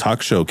new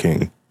talk show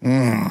king.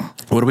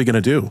 What are we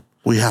gonna do?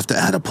 We have to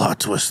add a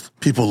plot twist.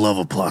 People love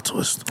a plot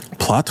twist.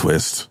 Plot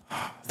twist?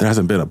 There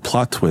hasn't been a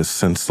plot twist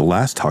since the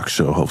last talk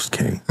show host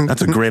king.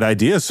 That's a great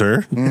idea,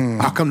 sir.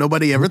 How come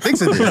nobody ever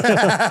thinks of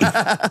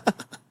it?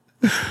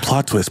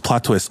 Plot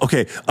twist.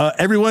 Okay,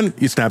 everyone,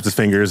 he snaps his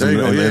fingers and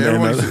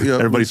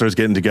everybody starts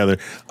getting together.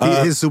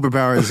 His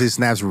superpower is he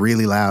snaps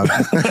really loud.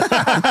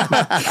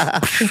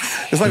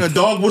 It's like a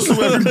dog whistle.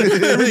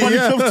 Everybody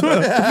comes to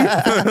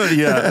it.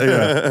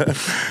 Yeah.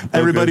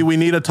 Everybody, we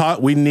need a plot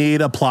twist. We need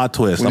a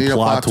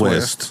plot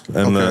twist.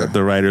 And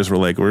the writers were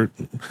like,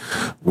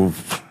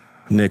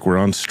 Nick, we're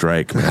on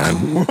strike,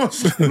 man.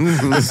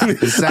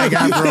 SAG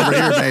after over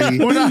here,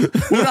 baby.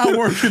 We're not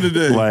working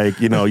today.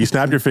 You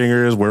snap your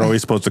fingers. We're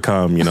always supposed to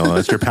come.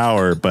 That's your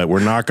power, but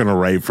we're not going to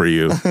write for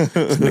you.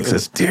 Nick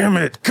says, damn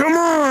it. Come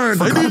on.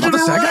 I need you to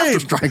write.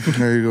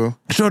 There you go.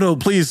 Shoto,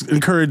 please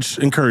encourage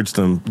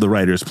them, the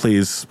writers,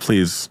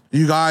 please.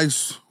 You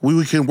guys,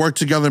 we can work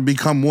together and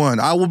become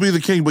one. I will be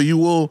the king, but you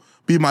will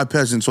be my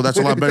peasant, so that's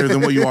a lot better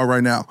than what you are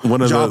right now.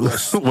 One of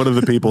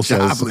the people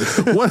says,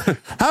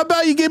 how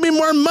about you give me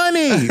more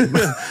money?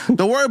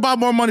 Don't worry about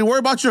more money. Worry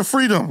about your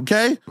freedom,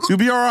 okay? You'll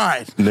be all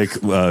right. Nick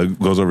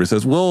goes over and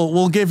says,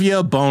 we'll give you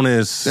a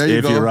bonus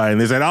if you're right. And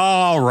they said,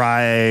 all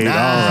right.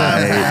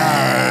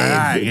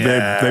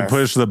 They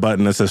push the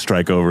button that says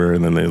strike over,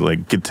 and then they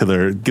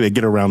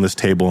get around this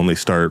table and they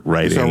start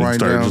writing,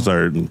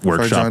 start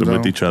workshopping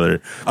with each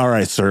other. All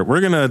right, sir, we're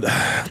gonna.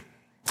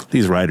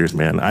 These writers,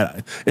 man.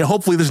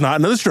 Hopefully there's not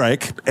another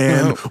strike,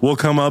 and we'll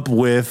come up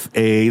with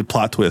a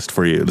plot twist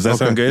for you. Does that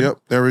sound good? Yep.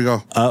 There we go.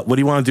 What do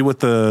you want to do with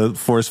the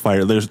forest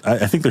fire?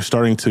 I think they're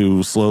starting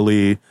to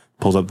slowly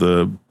pulls up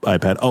the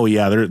iPad. Oh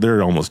yeah,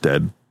 they're almost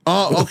dead.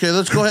 Oh, okay.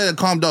 Let's go ahead and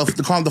calm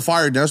the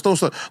fire down. Let's throw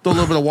a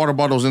little bit of water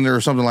bottles in there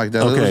or something like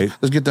that. Okay.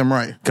 Let's get them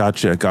right.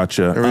 Gotcha.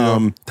 There we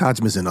go.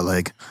 Todd's missing a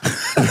leg.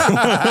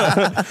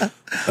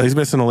 He's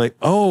missing a leg.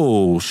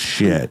 Oh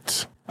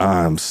shit.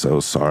 I'm so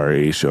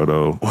sorry,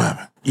 Shoto. What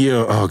happened?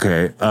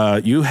 Okay.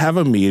 You have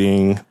a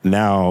meeting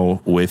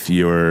now with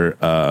your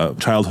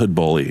childhood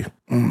bully.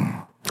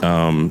 I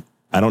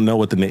don't know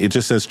what the name. It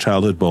just says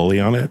childhood bully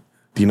on it.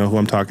 Do you know who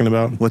I'm talking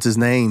about? What's his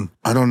name?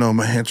 I don't know.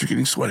 My hands are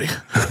getting sweaty.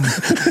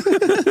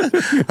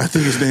 I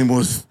think his name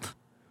was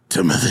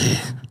Timothy.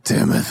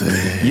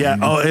 Yeah.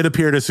 Oh, it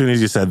appeared as soon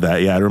as you said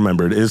that. Yeah, I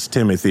remembered. It's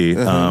Timothy.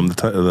 From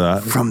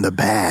the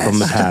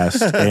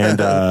past. And,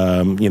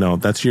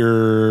 that's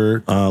your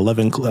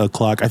 11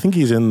 o'clock. I think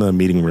he's in the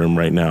meeting room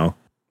right now.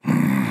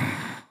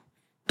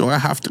 Do I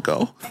have to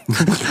go.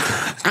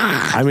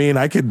 I mean,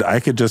 I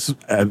could just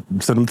send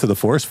him to the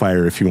forest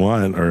fire if you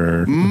want,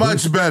 or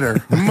much better.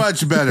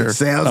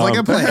 Sounds like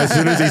a plan. As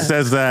soon as he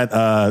says that,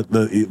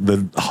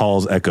 the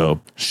halls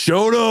echo.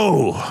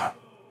 Shoto,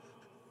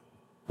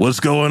 what's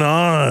going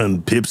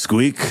on,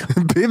 Pipsqueak?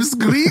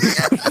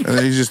 Pipsqueak? And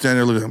then he's just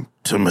standing there looking at him.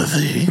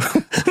 Timothy.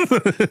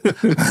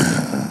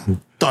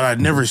 Thought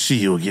I'd never see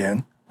you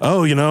again.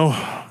 Oh,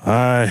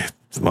 I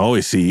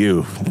always see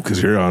you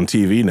because you're on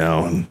TV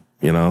now, and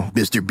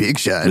Mr. Big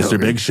Shot. Mr.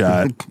 Big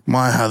Shot.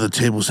 My, how the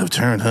tables have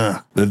turned,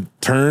 huh? The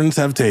turns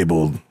have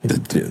tabled.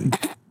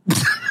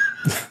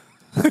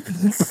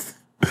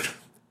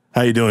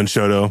 How you doing,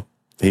 Shoto?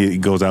 He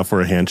goes out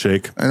for a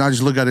handshake. And I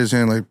just look at his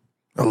hand like,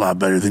 a lot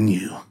better than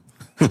you.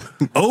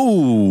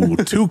 Oh,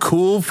 too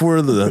cool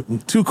for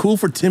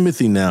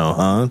Timothy now,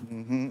 huh?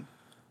 Mm-hmm.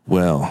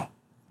 Well,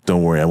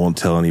 don't worry, I won't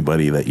tell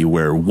anybody that you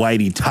wear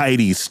whitey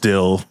tighty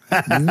still.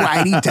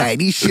 Whitey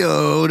tighty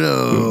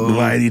Shoto.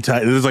 Whitey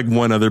tighty. There's like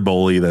one other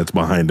bully that's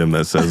behind him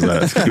that says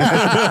that.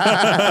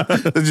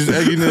 Just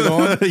egging it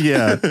on?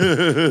 Yeah.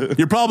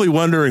 You're probably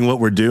wondering what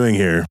we're doing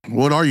here.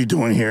 What are you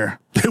doing here?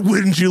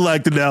 Wouldn't you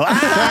like to know?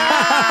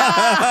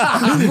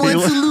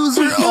 Once a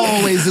loser,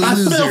 always a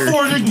loser. I fell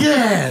for it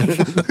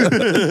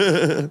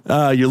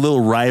again. Your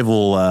little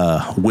rival,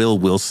 Will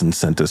Wilson,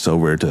 sent us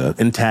over to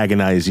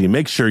antagonize you.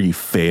 Make sure you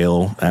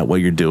fail at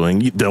what you're doing.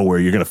 Don't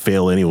worry, you're going to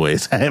fail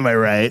anyways. Am I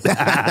right?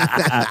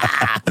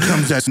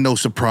 Comes as no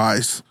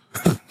surprise.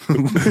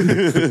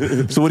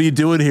 So what are you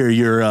doing here?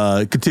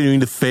 You're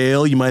continuing to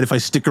fail. You mind if I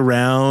stick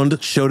around,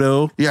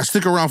 Shoto? Yeah,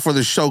 stick around for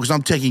the show because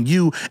I'm taking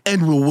you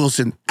and Will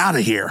Wilson out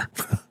of here.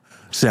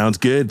 Sounds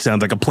good.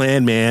 Sounds like a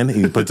plan, man.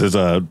 He puts his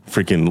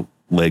freaking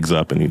legs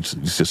up and he's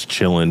just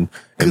chilling.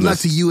 Good luck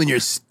to you and your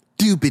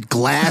stupid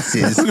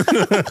glasses.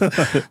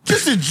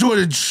 Just enjoy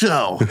the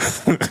show.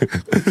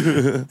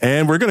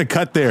 And we're going to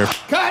cut there.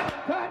 Cut.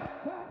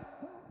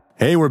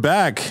 Hey, we're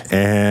back.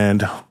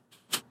 And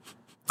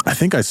I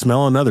think I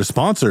smell another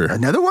sponsor.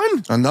 Another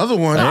one? Another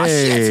one.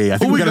 Hey, I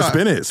think we got to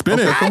spin it. Spin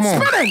it. Come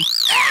on. Spinning.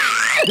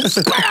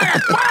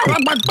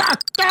 My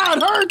back.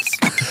 God hurts.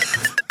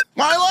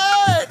 My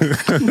leg.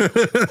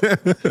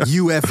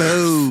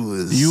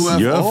 UFOs.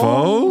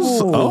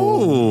 UFOs?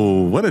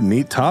 Oh, what a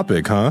neat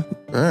topic, huh?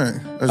 Hey,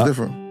 that's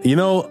different.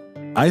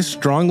 I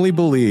strongly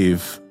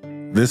believe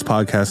this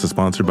podcast is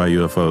sponsored by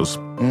UFOs.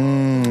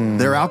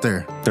 They're out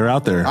there. They're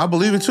out there. I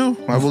believe it too.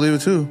 My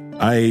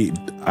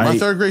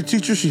third grade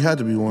teacher, she had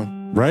to be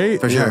one. Right?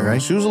 For sure,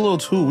 right? She was a little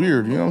too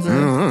weird, you know what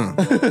I'm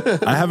saying?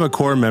 I have a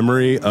core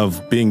memory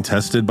of being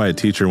tested by a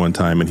teacher one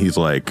time, and he's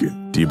like,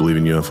 "Do you believe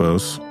in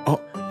UFOs?"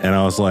 Oh. And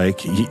I was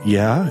like,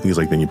 yeah. He's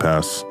like, then you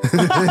pass.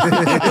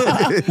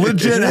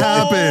 Legit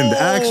happened.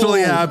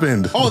 Actually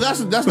happened. Oh,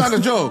 that's not a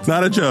joke.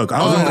 Not a joke.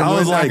 I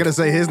was not going to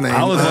say his name.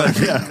 I was like,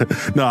 yeah.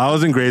 No, I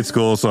was in grade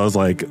school, so I was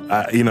like,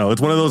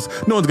 it's one of those,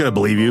 no one's going to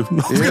believe you.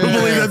 No one's going to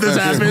believe that this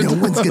happened. No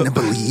one's going to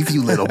believe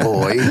you, little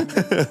boy.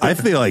 I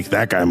feel like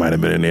that guy might have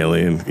been an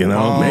alien,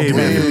 maybe.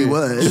 Maybe he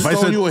was. Just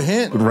throwing you a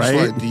hint.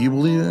 Right? Like, do you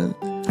believe it?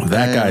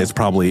 That guy is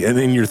probably, and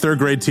then your third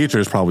grade teacher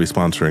is probably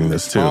sponsoring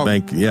this too.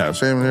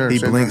 Same there. He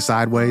blinked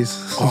sideways.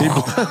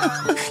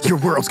 Oh. Your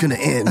world's gonna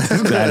end.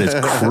 That is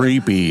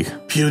creepy.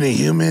 Puny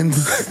humans.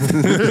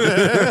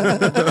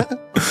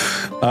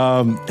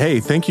 Hey,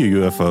 thank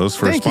you UFOs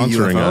for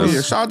sponsoring us.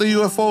 Yeah, shout out to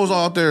UFOs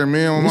out there,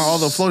 man. All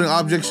the floating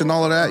objects and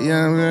all of that. You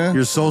know what I mean?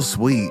 You're so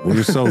sweet.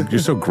 You're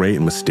so great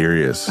and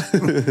mysterious.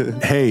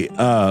 Hey,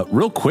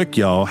 real quick,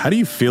 y'all. How do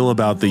you feel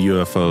about the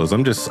UFOs?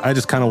 I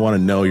just kind of want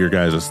to know your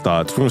guys'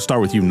 thoughts. We're gonna start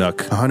with you, Nuck.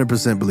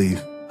 100%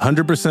 believe.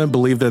 100%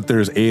 believe that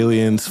there's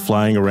aliens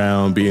flying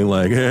around being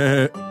like,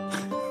 eh.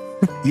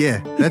 Yeah,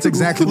 that's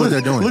exactly what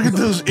they're doing. Look at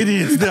those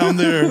idiots down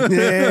there.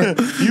 Yeah.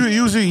 You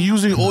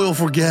using oil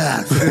for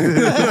gas.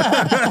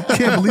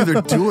 Can't believe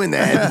they're doing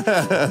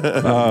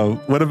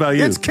that. What about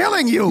you? It's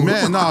killing you.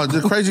 Man, no,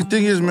 the crazy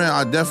thing is, man,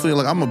 I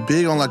definitely, I'm a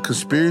big on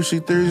conspiracy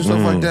theories and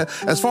stuff like that.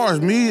 As far as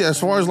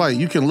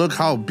you can look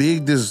how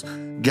big this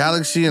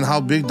galaxy and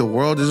how big the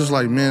world is, it's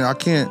like, man, I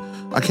can't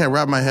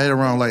wrap my head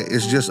around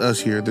it's just us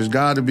here. There's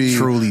got to be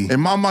truly.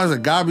 In my mind,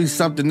 there's got to be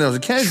something else.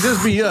 It can't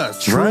just be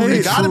us. Right?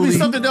 It got to be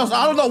something else.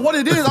 I don't know what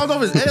it is. I don't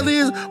know if it's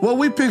aliens, what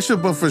we picture,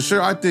 but for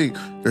sure, I think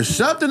there's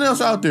something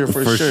else out there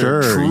for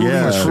sure.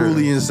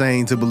 Truly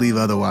insane to believe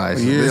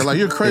otherwise. Yeah,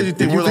 you're crazy. If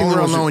you think we're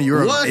alone,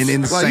 you're an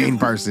insane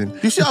person.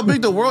 You see how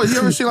big the world is? You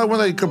ever see when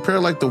they compare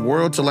the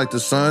world to the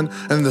sun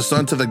and the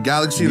sun to the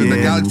galaxy and the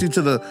galaxy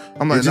to the?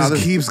 I'm like, it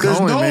just keeps going,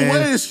 there's no man.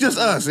 way it's just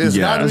us. It's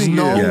got to be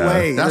no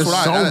way. That's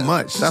There's so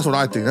much. That's what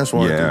I think. That's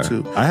what I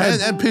think too.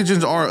 And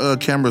pigeons are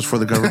cameras for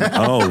the government.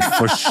 Oh,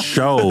 for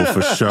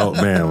sure,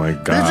 man. My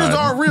God, pigeons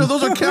are real.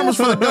 Those are cameras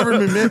for the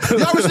government, man.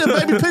 You ever seen a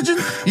baby pigeon?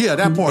 Yeah,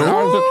 that part.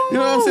 You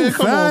know what I'm saying?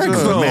 Come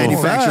on,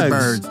 manufactured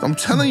birds. I'm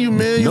telling you,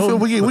 man. You feel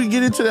we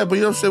get into that, but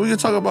you know what I'm saying? We can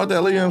talk about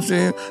that later. You know what I'm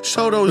saying?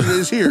 Shoto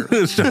is here.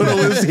 Shoto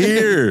is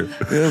here. You know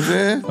what I'm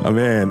saying? Oh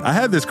man, I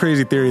had this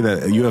crazy theory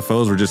that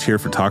UFOs were just here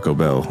for Taco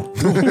Bell.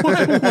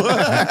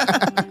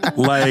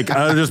 Like,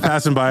 I was just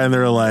passing by and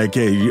they're like,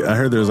 hey, I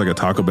heard there's like a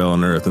Taco Bell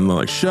on Earth. And they're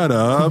like, shut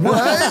up.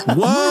 What? What?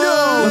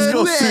 No, Let's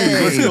go see.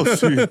 Let's go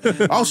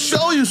see. I'll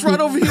show you. It's right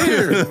over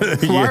here.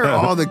 Why are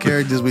all the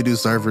characters we do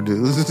surfer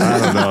dudes? I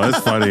don't know. It's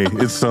funny.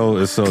 It's so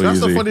That's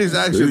easy. the funniest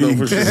action, though,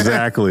 for sure.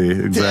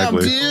 Exactly. Damn,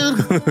 dude.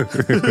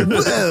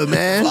 Whoa,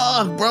 man.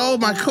 Fuck, bro,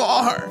 my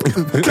car.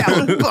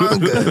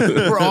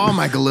 Cowabunga. We're all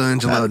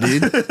Michelangelo,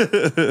 dude.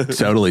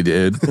 Totally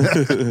did.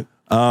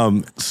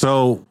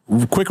 So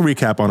quick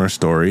recap on our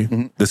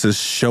story. This is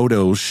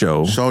Shoto's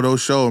show.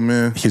 Shoto's show,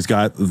 man. He's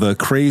got the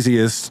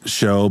craziest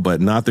show,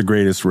 but not the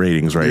greatest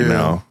ratings right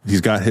now.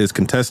 He's got his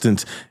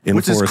contestants in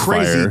Which forest is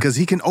crazy fire. because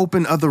he can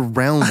open other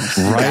realms.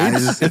 Right?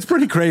 Guys. It's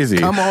pretty crazy.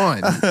 Come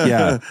on.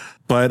 Yeah.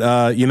 But,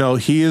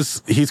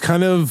 he's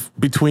kind of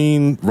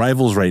between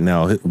rivals right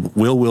now.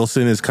 Will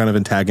Wilson is kind of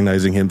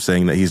antagonizing him,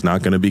 saying that he's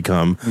not going to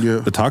become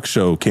the talk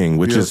show king,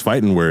 which is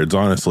fighting words,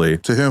 honestly.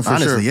 To him, for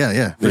sure.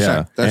 Yeah.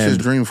 That's his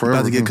dream forever.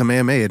 About to get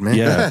Kamehameha, man.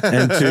 Yeah.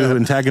 And to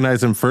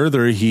antagonize him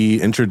further,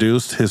 he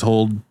introduced his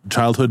whole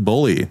childhood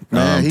bully,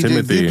 Man, he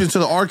Timothy. deep into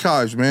the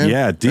archives, man.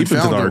 Yeah, deep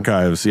into the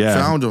archives. Yeah.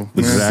 Found him.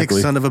 Exactly.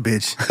 Sick son of a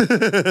bitch.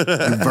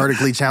 You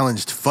vertically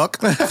challenged.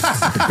 Fuck.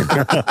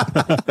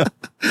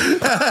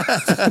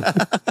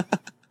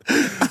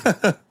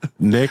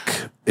 Nick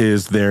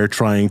is there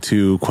trying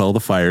to quell the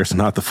fires,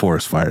 not the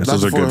forest fires. Not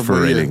Those the are good forest, for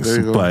but yeah, ratings. there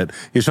you go. But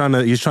he's trying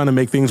to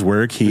make things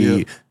work.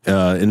 He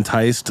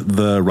enticed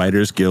the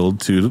Writers Guild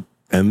to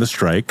end the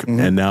strike,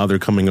 and now they're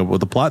coming up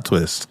with a plot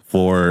twist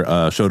for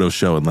Shoto's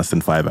show in less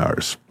than 5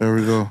 hours. There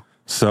we go.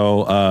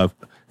 So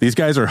these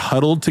guys are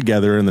huddled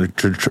together and they're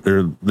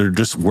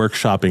just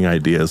workshopping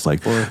ideas.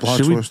 Like,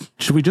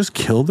 should we just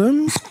kill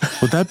them?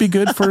 Would that be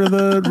good for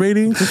the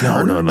ratings?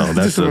 No.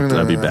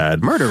 That'd be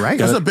bad. Murder, right?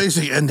 That's a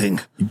basic ending.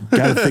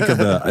 Got to think of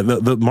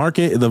the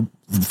market. The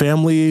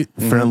family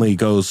friendly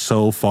goes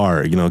so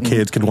far.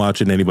 Kids can watch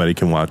it, and anybody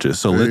can watch it.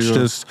 So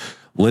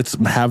let's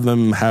have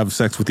them have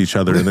sex with each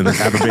other and then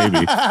have a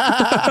baby.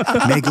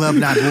 Make love,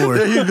 not war.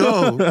 There you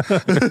go.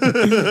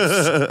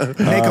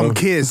 Make them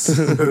kiss.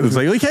 It's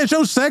like, we can't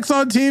show sex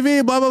on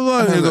TV, blah, blah,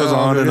 blah. And it goes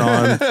on and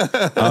on.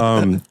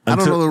 I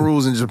don't know the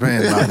rules in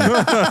Japan.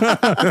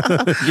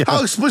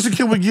 How explicit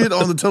can we get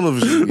on the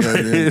television?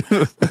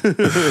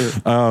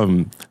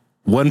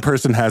 One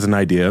person has an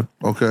idea.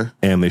 Okay.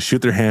 And they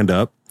shoot their hand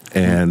up.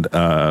 And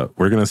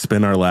we're going to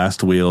spin our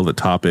last wheel, the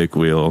topic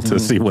wheel, to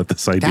see what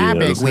this idea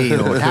is.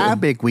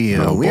 Topic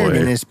wheel. Oh, We're boy.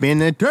 going to spin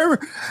the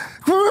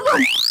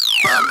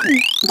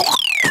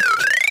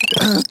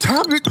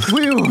topic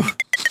wheel.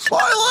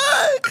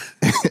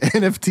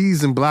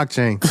 NFTs and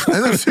blockchain.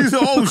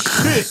 Oh,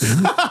 shit.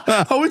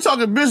 Oh, we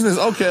talking business.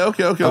 Okay.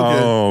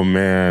 Oh,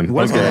 man.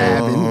 What's going to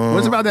happen?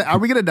 What's about that? Are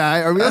we going to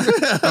die? Are we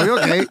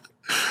okay?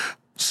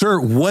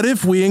 Sir, what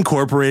if we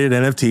incorporated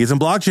NFTs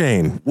and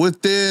blockchain?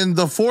 Within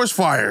the forest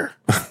fire.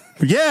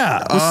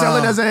 Yeah. We'll sell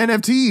it as an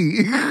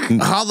NFT.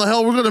 How the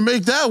hell we're going to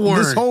make that work?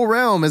 This whole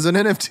realm is an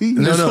NFT.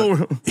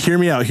 No. Hear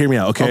me out.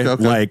 Okay.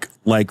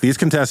 Like these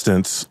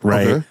contestants,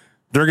 right? Okay.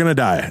 They're going to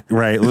die,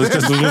 right? Let's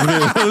just be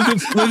honest.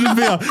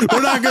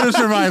 We're not going to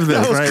survive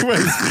this, right?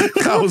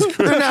 That was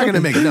crazy. They're not going to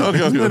make it.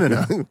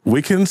 No.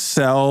 We can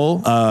sell,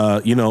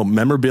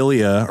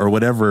 memorabilia or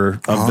whatever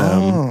of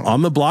them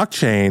on the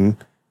blockchain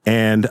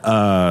and,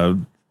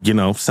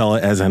 sell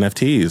it as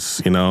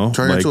NFTs,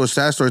 Turn it into a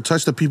sad story.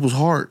 Touch the people's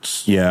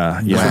hearts.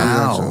 Yeah.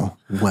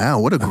 Wow,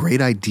 what a great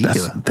idea.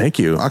 Thank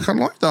you. I kind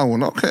of like that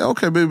one.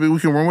 Okay, maybe we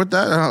can run with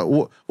that.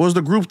 What was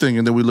the group thing?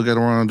 And then we look at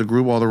around the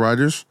group, all the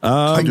writers.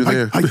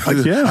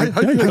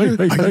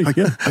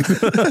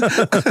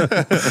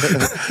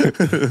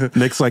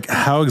 Nick's like,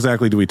 how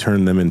exactly do we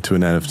turn them into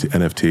an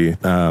NFT?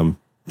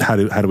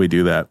 How do we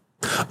do that?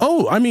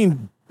 Oh, I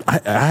mean,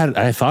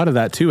 I thought of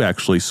that too,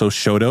 actually. So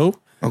Shoto,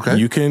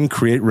 you can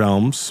create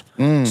realms.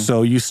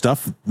 So you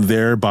stuff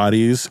their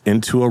bodies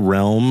into a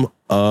realm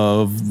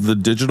of the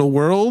digital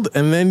world,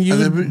 and then you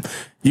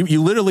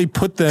literally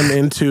put them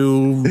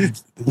into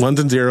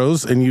ones and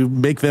zeros, and you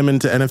make them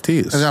into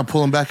NFTs. And then I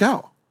pull them back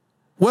out.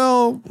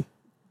 Well,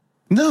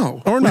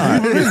 no. Or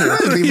not. We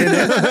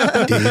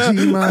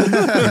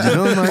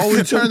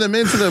turn them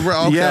into the...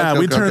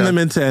 we turn them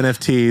into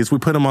NFTs. We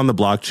put them on the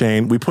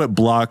blockchain. We put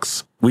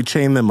blocks. We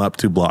chain them up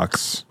to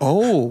blocks.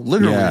 Oh,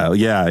 literally.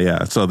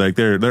 Yeah. So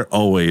they're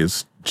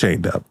always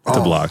chained up to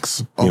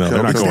blocks.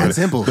 They're not going.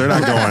 Simple. They're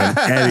not going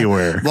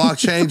anywhere.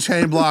 Blockchain,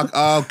 chain block.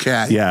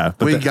 Okay. Yeah.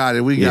 We got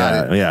it.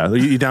 Yeah.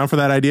 You down for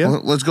that idea?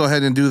 Let's go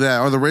ahead and do that.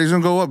 Are the ratings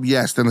going to go up?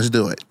 Yes, then let's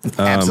do it.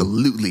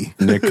 Absolutely.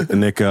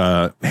 Nick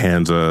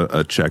hands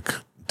a check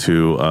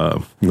to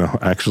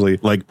actually,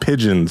 like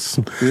pigeons.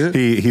 Yeah.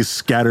 He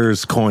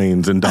scatters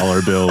coins and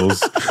dollar bills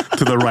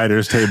to the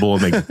writer's table,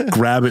 and they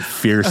grab it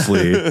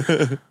fiercely.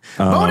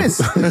 Bonus.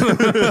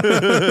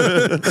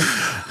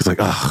 He's like,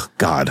 oh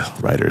God,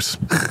 writers.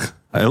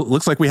 It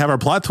looks like we have our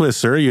plot twist,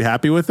 sir. Are you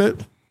happy with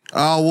it?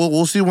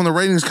 We'll see when the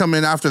ratings come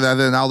in after that.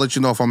 Then I'll let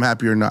you know if I'm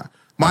happy or not.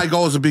 My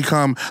goal is to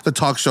become the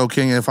talk show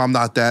king. And if I'm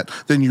not that,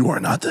 then you are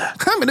not that.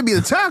 I'm going to be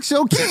the talk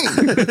show king.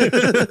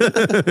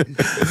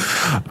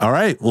 All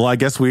right. Well, I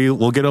guess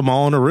we'll get them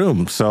all in a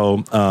room.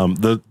 So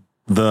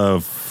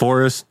the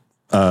forest.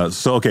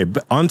 Okay,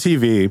 on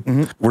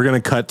TV, we're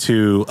going to cut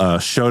to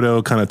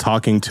Shoto kind of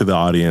talking to the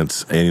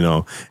audience,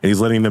 and he's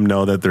letting them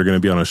know that they're going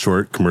to be on a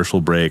short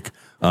commercial break.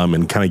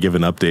 And kind of give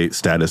an update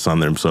status on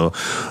them. So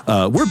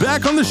we're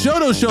back on the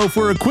Shoto Show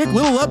for a quick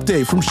little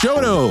update from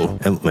Shoto.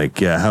 And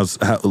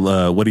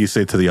what do you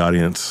say to the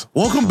audience?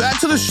 Welcome back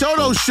to the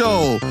Shoto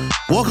Show.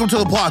 Welcome to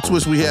the plot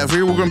twist we have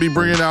here. We're going to be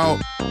bringing out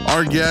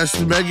our guests,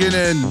 Megan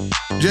and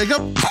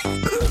Jacob.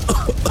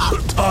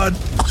 Todd.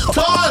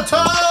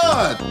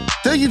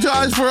 Thank you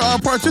guys for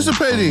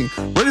participating.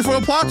 Ready for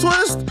a plot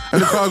twist?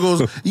 And the crowd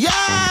goes,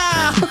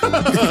 yeah!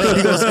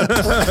 He goes,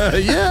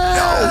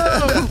 yeah!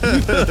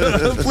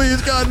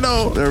 Please, God,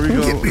 no. There we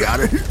go. Get me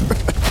out of here.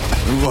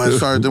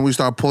 Then we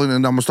start pulling,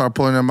 and I'm gonna start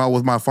pulling them out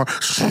with my phone.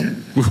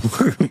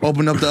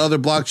 Open up the other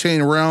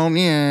blockchain realm.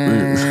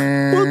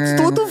 Yeah.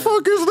 What the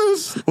fuck is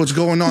this? What's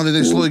going on? Then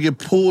they slowly get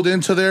pulled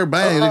into there.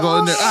 Bang! They go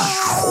in there.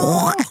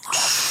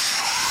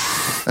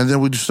 And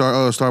then we just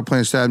start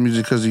playing sad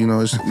music because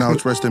now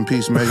it's rest in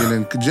peace, Megan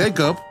and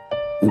Jacob.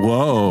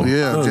 Whoa.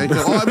 Yeah, Jacob.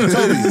 Oh, I mean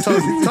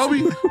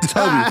Toby.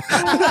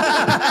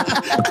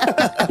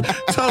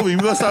 Toby,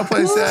 we're gonna start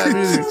playing sad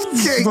music.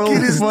 Can't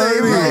get his name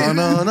right.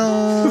 No.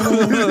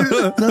 You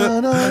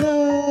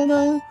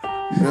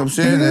know what I'm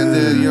saying? And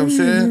then, you know what I'm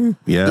saying?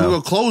 Yeah. Then we're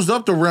gonna close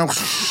up the realm.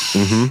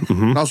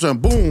 And all of a sudden,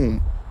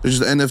 boom. There's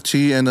just an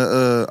NFT and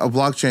a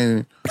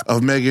blockchain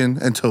of Megan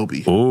and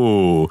Toby.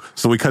 Oh,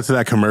 so we cut to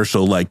that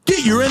commercial like,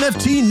 get your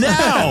NFT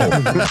now!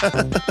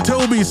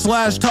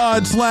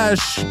 Toby/Todd/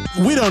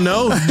 we don't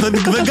know,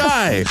 the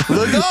guy.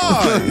 The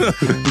guy.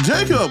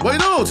 Jacob.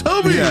 Wait, no,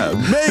 Toby. Yeah,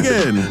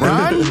 Megan.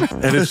 Ron?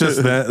 And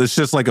it's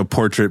just like a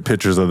portrait,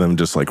 pictures of them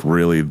just like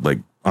really like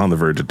on the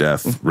verge of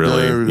death,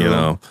 really,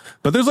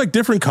 But there's like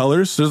different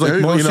colors. There's like,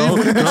 they're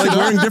like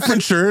wearing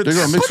different shirts. They're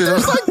going to mix it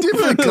up. Like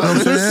different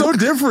colors. They're so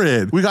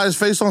different. We got his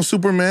face on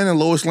Superman and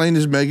Lois Lane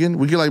is Megan.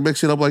 We can like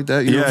mix it up like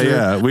that. You know what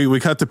I'm saying? We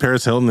cut to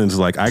Paris Hilton and it's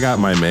like, I got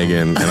my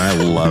Megan and I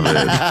love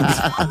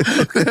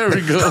it. There we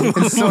go.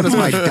 And so does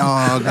my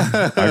dog.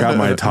 I got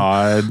my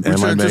Todd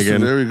and my Megan.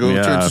 There we go.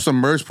 Yeah. Turn to some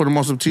merch, put them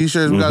on some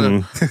t-shirts. We got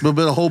a little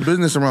bit of whole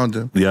business around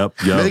them. Yep.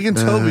 Megan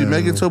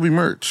Toby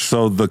merch.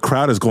 So the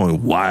crowd is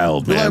going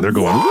wild, man. Like, they're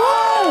going,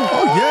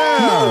 oh yeah.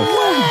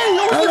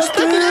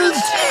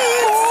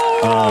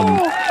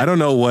 I don't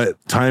know what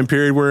time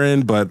period we're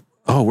in, but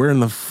we're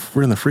in the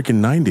freaking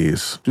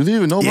 90s. Do they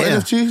even know about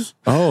NFTs?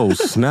 Oh,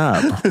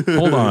 snap.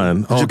 Hold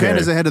on. Okay. Japan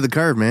is ahead of the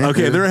curve, man.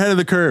 Okay, they're ahead of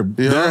the curve.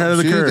 Yeah, they're ahead of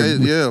the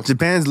curve.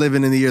 Japan's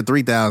living in the year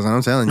 3000,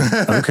 I'm telling you.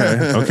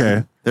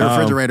 Okay. Their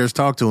refrigerators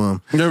talk to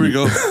them. There we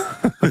go.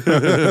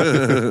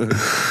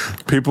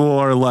 People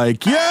are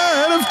like,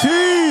 yeah,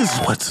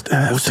 NFTs. What's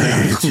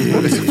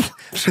NFTs?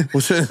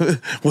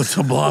 What's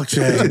a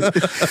blockchain?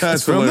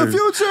 That's from hilarious. the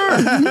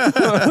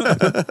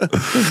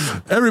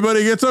future.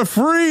 Everybody gets a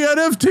free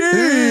NFT.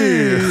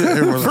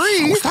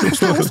 Free?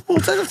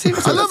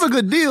 I love a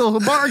good deal, a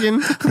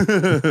bargain.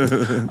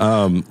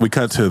 We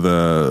cut to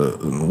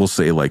we'll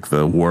say like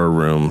the war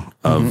room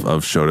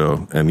of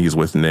Shoto, and he's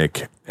with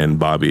Nick and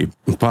Bobby.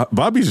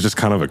 Bobby's just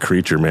kind of a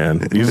creature,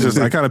 man. He's just,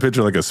 I kind of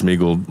picture like a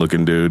Smeagol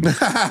looking dude.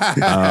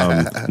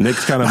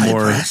 Nick's kind of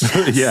more,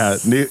 yeah.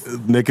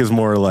 Nick is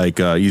more like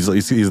he's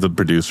the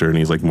producer, and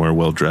he's like more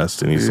well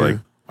dressed, and he's like,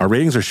 our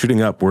ratings are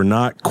shooting up. We're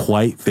not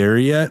quite there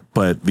yet,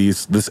 but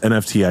this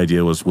NFT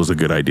idea was a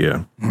good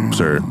idea,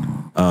 sir.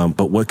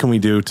 But what can we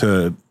do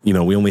to,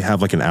 we only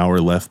have like an hour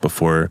left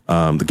before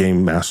the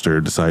game master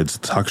decides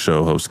the talk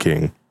show host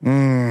king.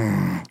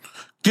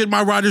 Get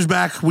my riders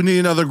back. We need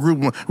another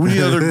group. We need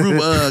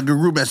another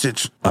group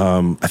message.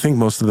 I think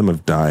most of them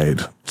have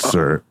died,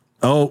 sir.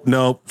 Oh,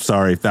 no,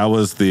 sorry. That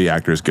was the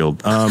Actors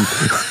Guild.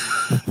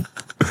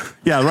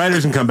 Yeah,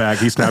 writers can come back.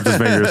 He snapped his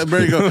fingers.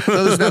 There you go.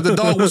 The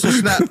dog whistle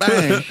snap,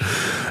 bang.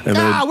 And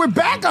we're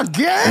back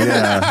again.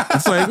 Yeah.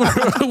 It's like,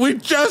 we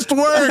just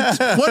worked.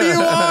 What do you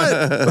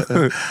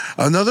want?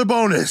 Another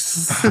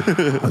bonus.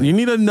 You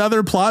need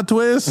another plot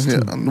twist?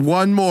 Yeah,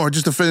 one more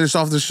just to finish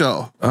off the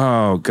show.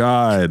 Oh,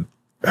 God.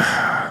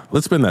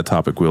 Let's spin that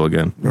topic wheel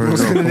again.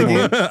 Let's spin it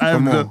again.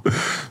 Come on.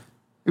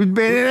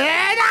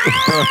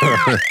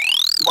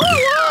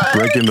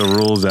 Breaking the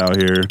rules out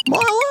here.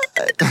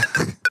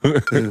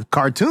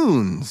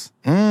 Cartoons.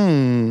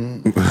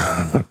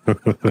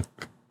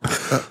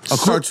 A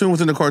cartoon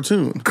within a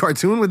cartoon.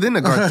 Cartoon within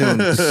a cartoon.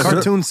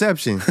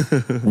 Cartoonception.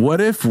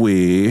 What if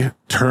we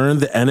turn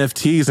the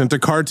NFTs into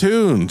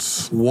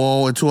cartoons?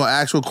 Whoa, into an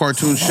actual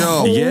cartoon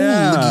show.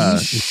 Yeah.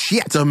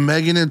 Shit. The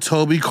Megan and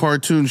Toby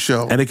cartoon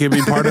show. And it can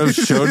be part of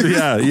Shoto.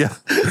 Yeah.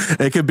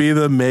 It could be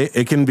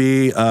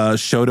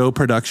Shoto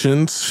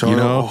Productions.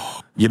 Shoto.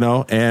 You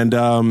know, and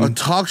a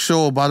talk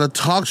show about a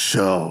talk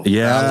show.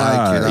 Yeah,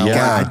 I like it.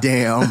 God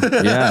damn.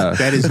 Yeah,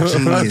 that is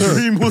genius. A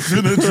dream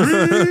within a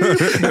dream.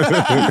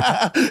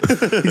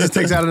 He just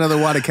takes out another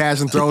wad of cash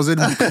and throws it.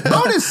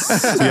 Bonus.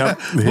 Yep.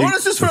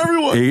 Bonuses for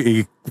everyone.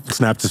 He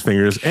snaps his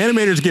fingers.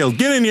 Animators Guild,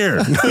 get in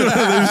here. They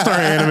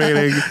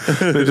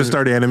just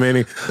start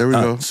animating. There we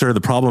go. Sir,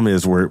 the problem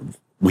is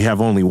we have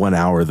only 1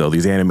 hour though.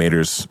 These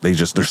animators,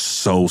 they're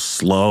so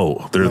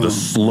slow. They're the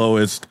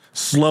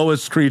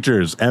slowest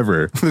creatures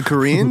ever. The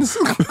Koreans?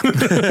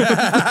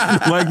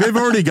 Like they've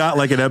already got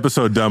like an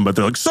episode done, but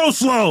they're like so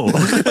slow. Work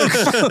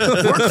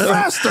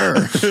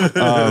faster.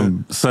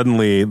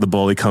 Suddenly the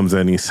bully comes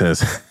in, he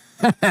says,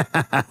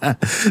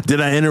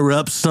 did I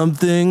interrupt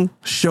something,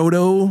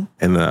 Shoto?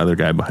 And the other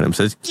guy behind him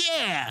says,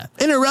 yeah,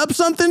 interrupt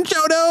something,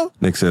 Shoto?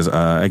 Nick says,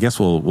 I guess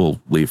we'll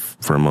leave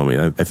for a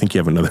moment. I think you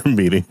have another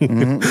meeting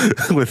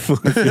with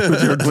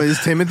is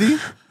Timothy?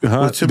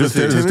 With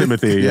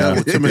Timothy. Yeah,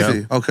 with Timothy.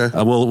 Yeah. Okay.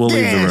 We'll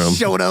leave the room.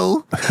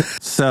 Shoto.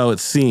 So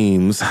it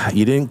seems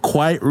you didn't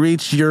quite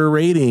reach your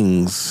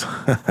ratings.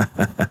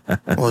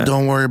 Well,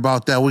 don't worry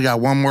about that. We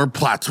got one more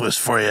plot twist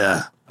for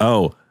you.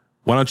 Oh,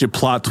 why don't you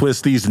plot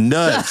twist these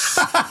nuts?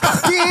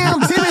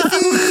 Damn,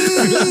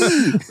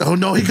 Timothy! Oh,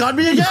 no, he got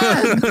me again.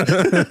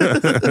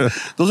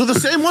 Those are the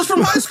same ones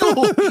from high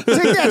school.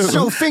 Take that,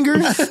 show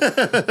fingers.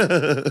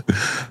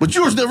 But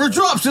yours never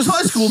drops. Just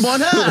high school,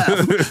 one half.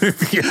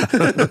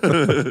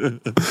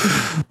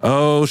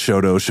 Oh,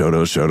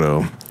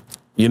 Shoto.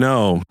 You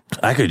know,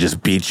 I could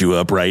just beat you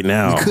up right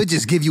now. We could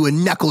just give you a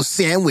knuckle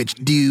sandwich,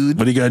 dude.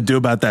 What are you going to do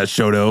about that,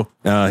 Shoto?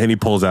 And he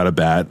pulls out a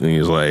bat and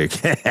he's like,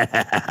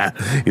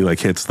 he like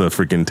hits the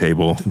freaking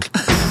table.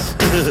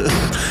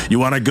 You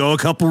want to go a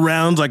couple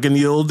rounds like in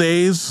the old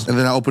days? And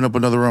then I open up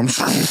another room.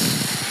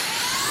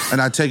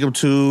 And I take him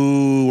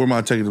to, where am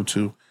I taking him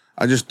to?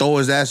 I just throw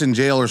his ass in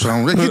jail or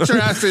something. Get your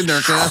ass in there,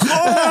 cuz.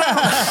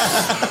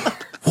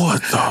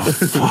 What the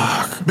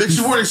fuck? Bet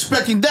you weren't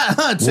expecting that,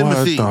 huh,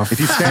 Timothy? If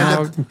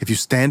you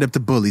stand up to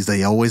bullies,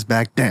 they always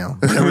back down.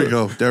 There we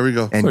go.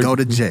 And go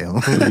to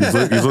jail.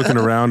 He's looking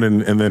around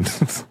and then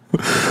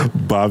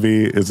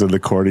Bobby is in the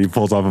corner. He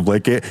pulls off a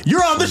blanket.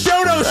 You're on the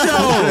Shoto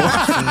Show!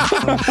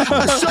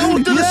 The show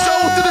within the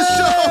show within the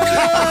show!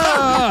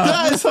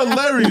 That is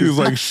hilarious. He's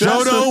like,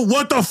 Shoto,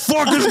 what the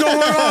fuck is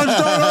going on,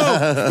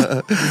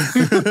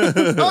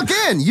 Shoto?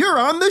 Again, you're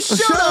on the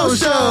Shoto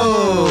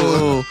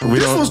Show.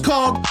 This was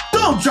called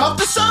Don't Drop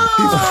the Show.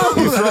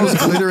 He throws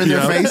glitter in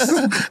their face.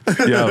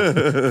 Yeah.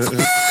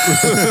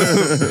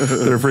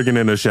 They're freaking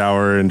in a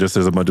shower and just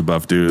there's a bunch of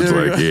buff dudes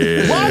like,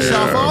 yeah. Wash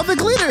off all the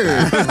glitter.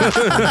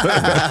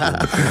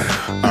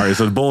 All right,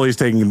 so the bully's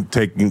taken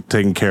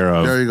care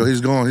of. There you go. He's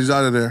gone. He's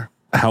out of there.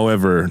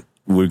 However,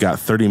 we've got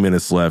 30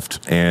 minutes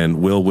left, and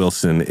Will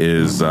Wilson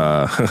is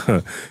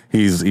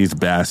he's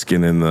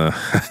basking in the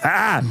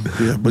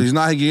yeah, but he's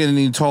not getting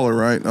any taller,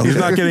 right? Okay. He's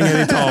not getting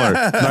any taller.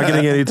 Not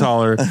getting any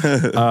taller.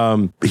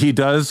 He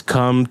does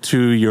come to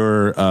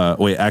your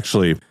wait,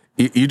 actually.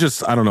 You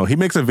just, I don't know. He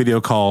makes a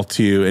video call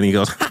to you and he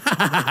goes,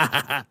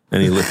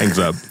 and he hangs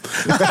up.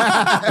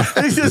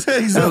 He just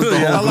hangs up.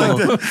 I like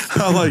that.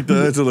 I like that.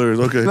 That's hilarious.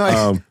 Okay.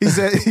 No, he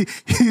said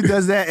he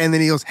does that and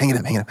then he goes, hang it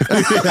up.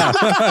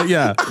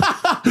 Yeah.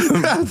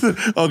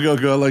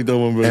 Okay. I like that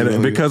one, bro.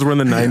 And because we're in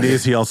the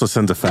 90s, he also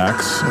sends a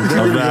fax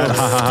of that.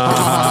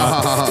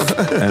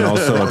 And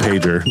also a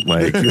pager.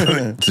 Like,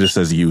 it just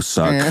says, you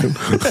suck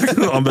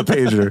on the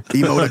pager.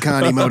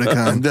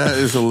 Emoticon. That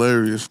is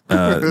hilarious.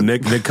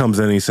 Nick comes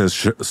in and he says,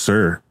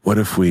 sir, what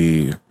if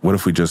we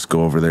just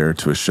go over there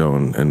to a show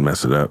and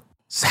mess it up?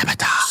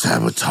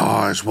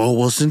 Sabotage. Will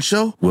Wilson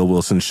show? Will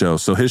Wilson show.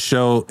 So his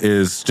show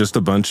is just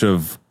a bunch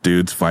of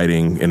dudes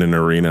fighting in an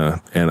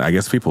arena, and I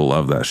guess people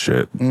love that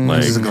shit.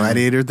 Like, just a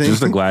gladiator thing?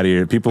 Just a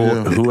gladiator. People,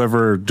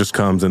 whoever just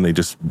comes and they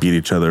just beat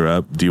each other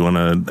up. Do you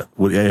want to,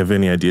 have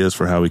any ideas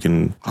for how we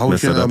can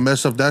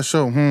mess up that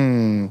show?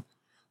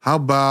 How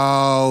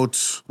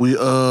about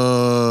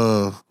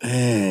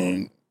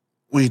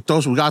we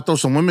gotta throw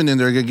some women in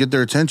there to get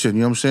their attention.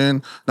 You know what I'm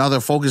saying? Now they're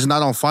focused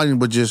not on fighting,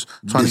 but just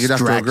trying to get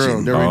after a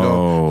girl. There we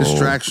go.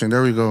 Distraction.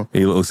 There we go.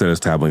 He looks at his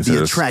tablet and says,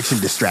 "The attraction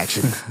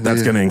distraction."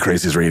 That's going to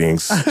increase his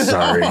ratings.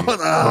 Sorry. Okay.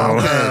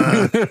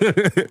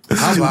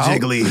 It's too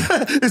jiggly.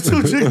 It's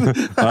too jiggly.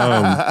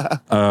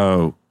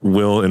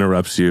 Will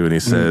interrupts you and he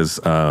says,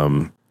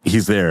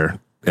 he's there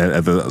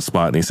at the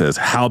spot and he says,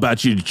 how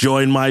about you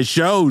join my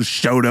show,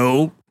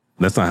 Shoto?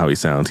 That's not how he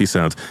sounds. He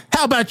sounds,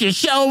 how about you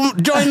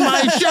join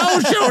my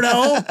show,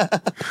 Shoto?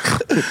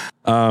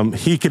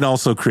 He can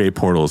also create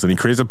portals, and he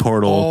creates a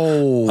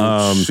portal.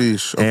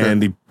 Sheesh. Okay.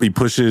 And he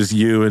pushes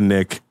you and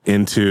Nick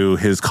into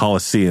his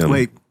Coliseum.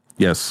 Wait.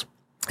 Yes.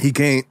 He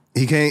can't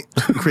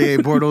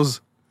create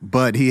portals,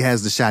 but he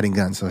has the shotting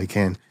gun, so he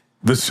can.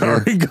 The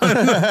Sharingan?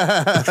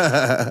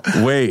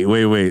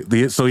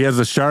 Wait. So he has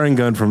the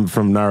Sharingan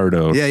from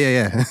Naruto.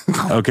 Yeah.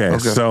 Okay,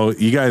 so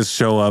you guys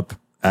show up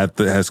at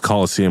his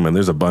Coliseum, and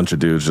there's a bunch of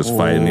dudes just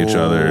fighting each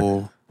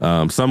other.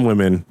 Some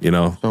women,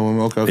 Some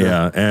women, okay.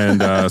 Yeah,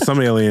 and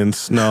some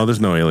aliens. No, there's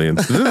no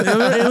aliens. Are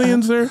there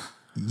aliens there?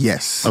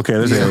 Yes. Okay,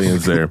 there's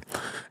aliens there.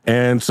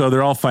 And so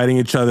they're all fighting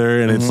each other,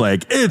 and it's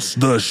like, it's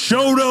the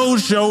Shodo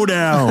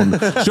Showdown.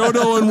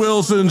 Shodo and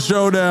Wilson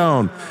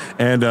Showdown.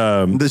 And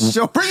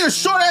bring your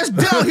short ass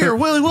down here,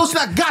 Willie Wilson.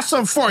 I got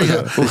something for you.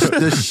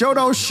 The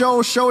Shodo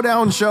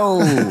Showdown show.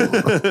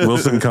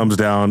 Wilson comes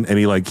down, and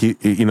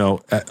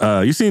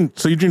you've seen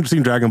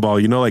Dragon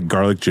Ball, like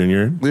Garlic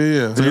Jr.?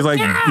 Yeah. So he's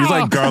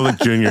like Garlic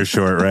Jr.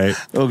 short, right?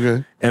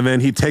 Okay. And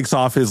then he takes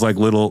off his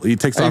off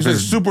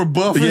his super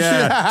buff and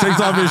shit. takes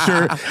off his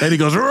shirt, and he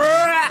goes,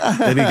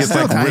 and he gets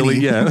Still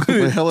tiny.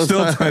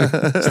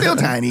 Still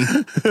tiny.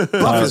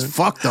 Buff as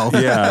fuck though.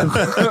 Yeah.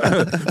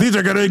 These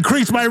are going to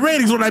increase my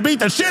ratings when I beat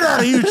the shit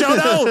out of you,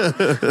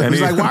 Shoto. And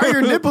he's like, why are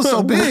your nipples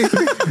so big?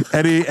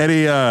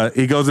 and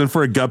he goes in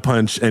for a gut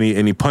punch, and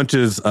he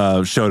punches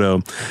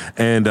Shoto,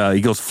 and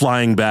he goes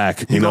flying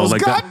back. He goes,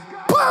 like gut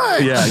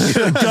punch! Yeah,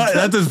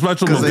 that's a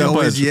special move. They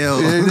always yell.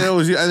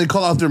 And they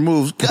call out their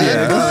moves.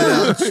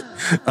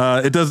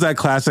 It does that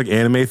classic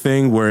anime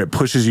thing where it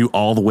pushes you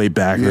all the way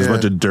back. There's a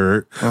bunch of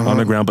dirt on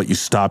the ground, but you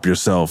stop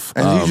yourself.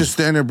 And you just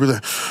stand there,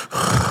 brother.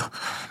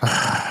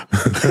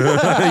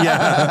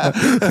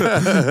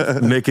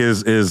 Nick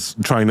is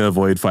trying to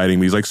avoid fighting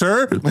me. He's like,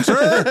 sir. With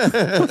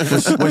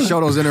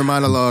Shoto's inner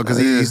monologue, because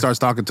he starts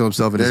talking to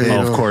himself in his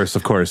head. Of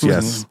course,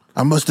 yes.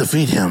 I must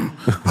defeat him.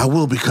 I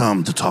will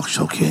become the talk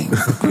show king.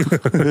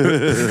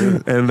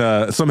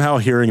 And somehow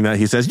hearing that,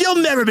 he says, you'll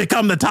never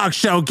become the talk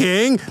show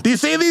king. Do you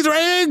see these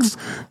ratings?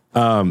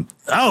 Oh,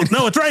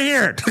 no, it's right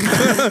here.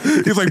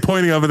 He's like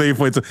pointing up, and then he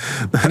points. And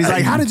he's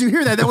like, how did you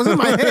hear that? That was in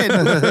my head.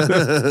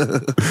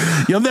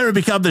 You'll never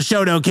become the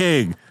Shoto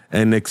king.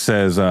 And Nick's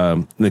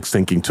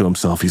thinking to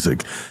himself, he's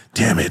like,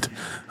 damn it.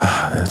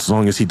 As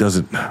long as he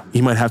doesn't,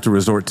 he might have to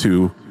resort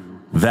to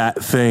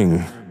that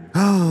thing.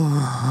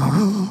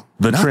 The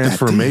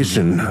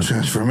transformation.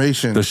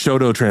 The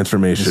Shoto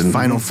transformation. His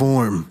final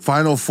form.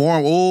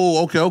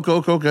 Oh, okay.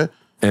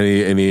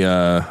 And we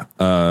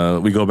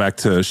go back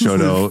to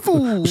Shoto.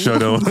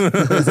 Shoto.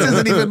 This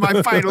isn't even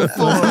my final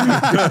form.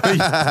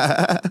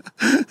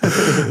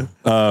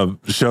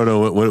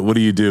 Shoto, what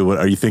do you do?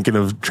 Are you thinking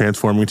of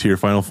transforming to your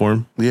final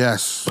form?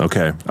 Yes.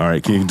 Okay. All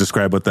right. Can you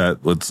describe what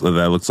that looks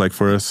like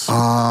for us?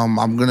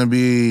 I'm gonna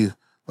be.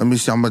 Let me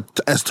see. I'm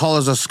as tall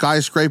as a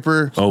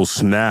skyscraper. Oh,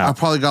 snap. I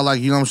probably got like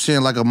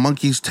a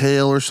monkey's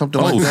tail or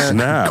something like that. Oh,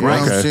 snap. You know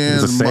okay. what I'm saying?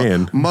 It's a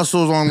saying.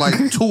 Muscles on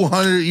like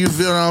 200. You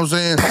feel what I'm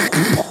saying?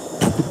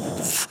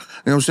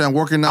 You know what I'm saying?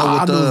 Working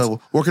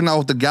out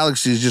with the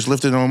galaxies, just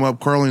lifting them up,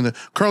 curling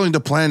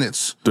the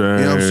planets. Dang.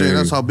 You know what I'm saying?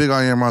 That's how big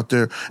I am out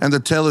there. And the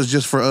tail is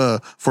just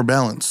for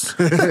balance.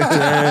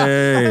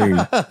 Dang.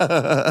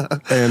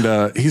 And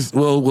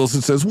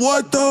Wilson says,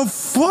 "What the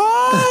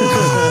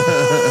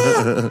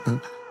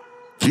fuck?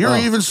 You're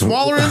even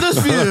smaller in this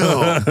view."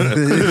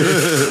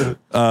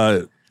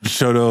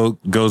 Shoto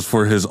goes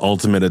for his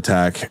ultimate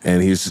attack,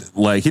 and he's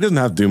like, he doesn't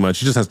have to do much.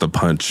 He just has to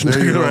punch.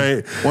 There you go.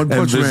 Right? One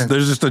punch, man.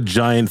 There's just a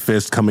giant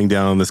fist coming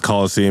down on this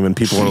Coliseum, and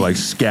people are like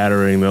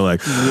scattering. They're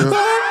like,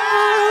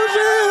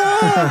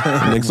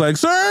 and Nick's like,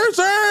 sir.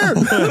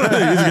 He's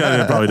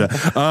gonna probably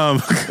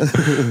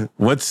die.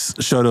 What's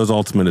Shoto's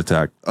ultimate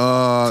attack?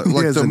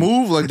 Like the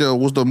move,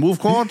 what's the move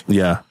called?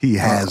 Yeah. He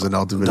has an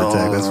ultimate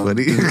attack. That's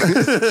funny.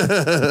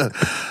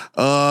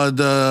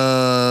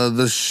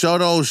 The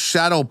Shoto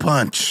Shadow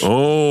Punch.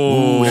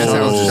 Oh, that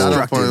sounds Shadow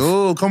destructive. Punch.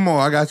 Oh, come on,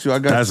 I got you.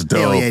 That's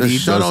dope. Yeah, The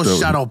Shoto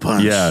Shadow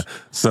Punch. Yeah.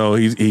 So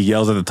he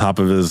yells at the top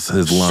of his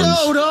lungs.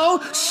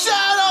 Shoto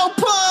Shadow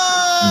Punch.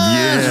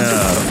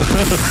 Yeah.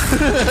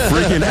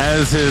 Freaking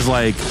as his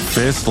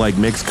fist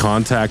makes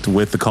contact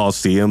with the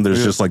Coliseum,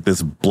 there's just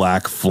this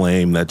black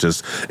flame that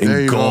just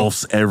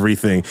engulfs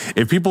everything.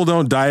 If people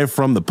don't die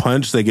from the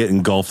punch, they get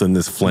engulfed in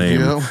this flame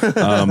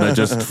that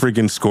just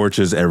freaking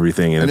scorches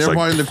everything. And it's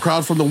everybody in the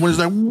crowd from the windows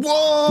like,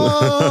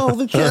 whoa,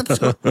 the kids.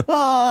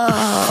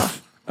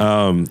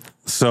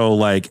 So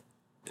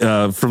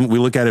we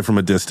look at it from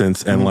a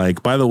distance, and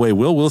by the way,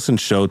 Will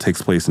Wilson's show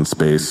takes place in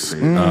space.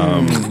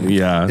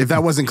 Yeah. If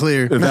that wasn't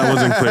clear.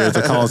 It's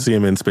a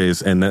Coliseum in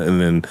space, and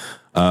then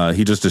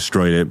he just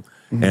destroyed it.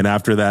 And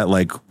after that,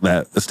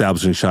 that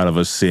establishing shot of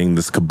us seeing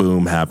this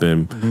kaboom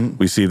happen,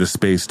 we see the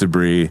space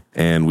debris,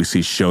 and we see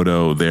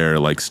Shoto there,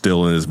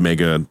 still in his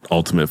mega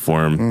ultimate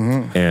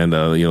form, and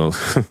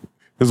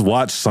his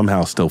watch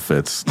somehow still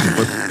fits.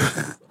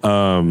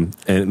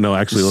 And no,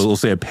 actually, we'll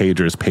say a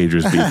pager's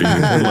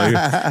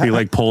beeping. He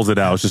pulls it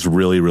out. It's just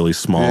really, really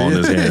small in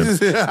his hands.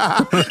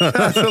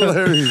 That's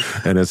hilarious.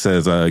 And it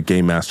says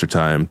Game Master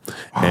time.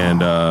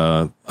 And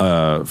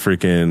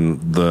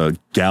freaking the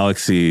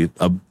galaxy.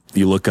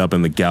 You look up,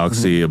 and the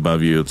galaxy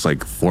above you, it's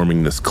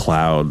forming this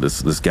cloud,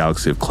 this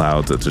galaxy of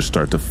clouds that just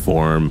start to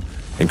form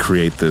and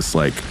create this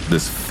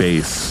this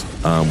face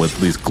with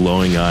these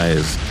glowing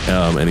eyes.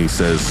 And he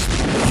says,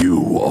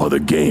 "You are the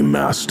Game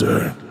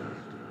Master."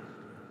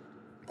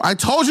 I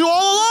told you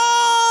all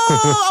along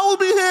I will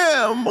be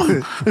him.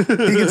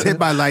 He gets hit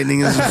by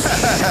lightning. And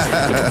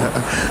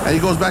he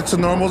goes back to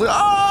normal. You know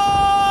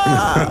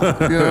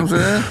what I'm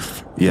saying?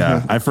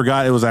 Yeah, I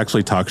forgot it was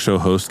actually talk show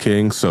host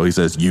king. So he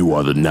says, "You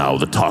are now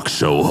the talk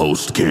show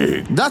host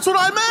king." That's what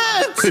I meant.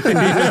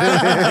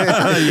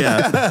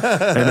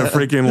 Yeah, and a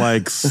freaking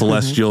like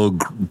celestial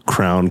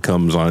crown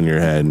comes on your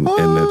head, and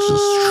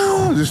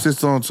it's just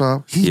sits on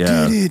top. He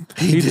did it.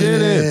 He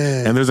did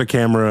it. And there's a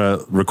camera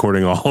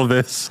recording all of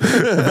this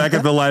back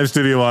at the live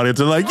studio audience.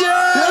 They're like, "Yeah,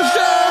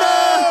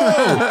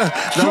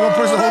 that one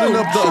person holding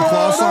up the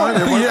applause sign.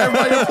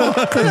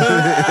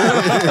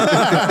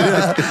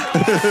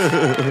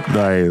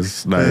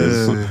 Nice.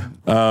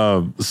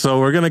 So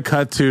we're gonna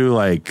cut to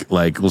like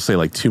we'll say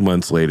like 2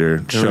 months later.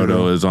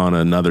 Shoto is on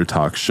another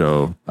talk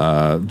show.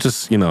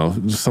 Just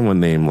someone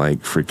named like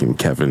freaking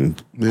Kevin.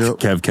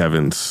 Yep.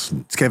 Kevin's.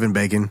 It's Kevin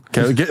Bacon.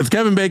 It's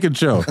Kevin Bacon's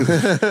show.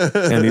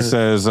 And he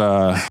says,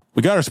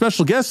 "We got our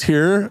special guest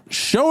here,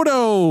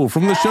 Shoto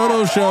from the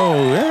Shoto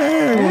Show."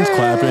 Hey, everyone's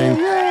clapping.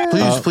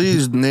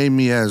 Please name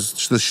me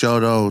as the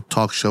Shoto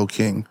Talk Show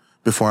King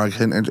before I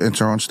can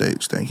enter on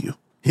stage. Thank you.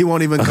 He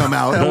won't even come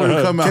out.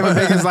 Kevin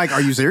Bacon's like,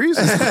 "Are you serious?"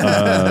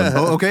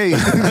 Okay.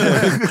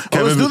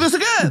 Let's do this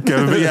again.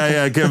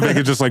 Kevin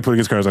Bacon just like putting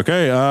his cards.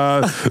 Okay.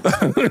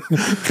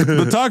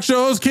 The talk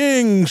show's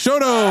king,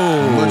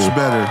 Shoto. Much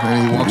better.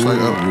 And he walks like,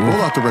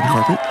 roll out the red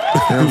carpet.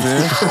 You know what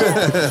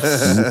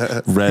I'm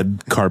saying?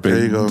 Red carpet.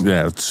 There you go.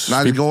 Yeah.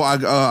 Now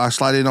I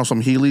slide in on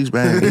some Heelys,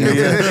 man.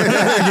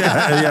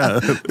 Yeah.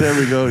 There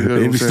we go.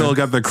 And he still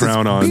got the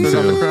crown on.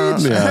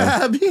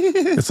 Yeah.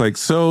 It's like,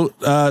 so,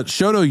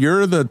 Shoto,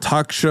 you're the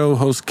talk show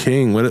host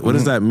king. What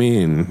does that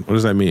mean? What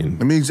does that mean?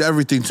 It means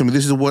everything to me.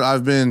 This is what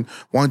I've been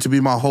wanting to be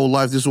my whole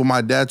life. This is what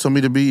my dad told me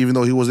to be, even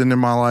though he wasn't in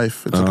my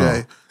life. It's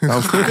okay.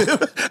 Wow.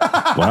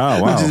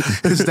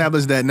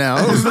 Establish that now.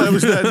 You know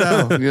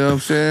what I'm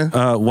saying?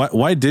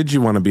 Why did you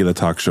want to be the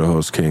talk show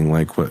host king?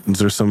 Like, what is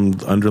there some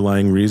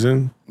underlying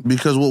reason?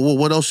 Because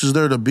what else is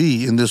there to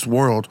be in this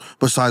world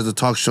besides the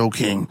talk show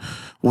king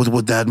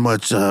with that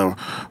much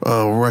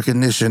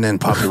recognition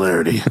and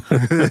popularity?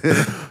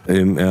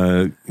 And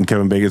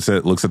Kevin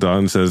Bacon looks at the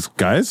audience and says,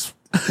 "Guys,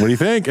 what do you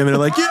think?" And they're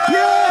like,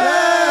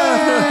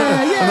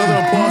 "Yeah!" Another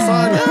applause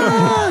sign.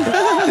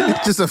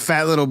 Just a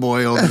fat little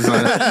boy holding his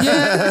sign.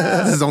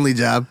 This is his only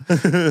job.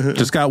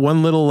 Just got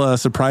one little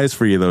surprise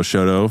for you, though,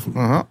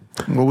 Shoto.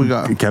 What we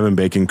got? Kevin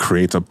Bacon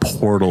creates a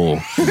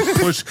portal,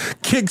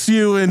 kicks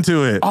you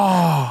into it.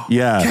 Oh,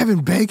 yeah,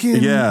 Kevin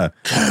Bacon. Yeah,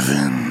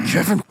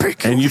 Kevin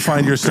Bacon. And you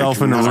find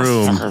yourself in a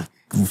room.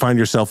 You find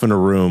yourself in a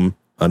room,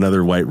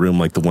 another white room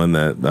like the one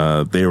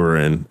that they were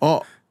in.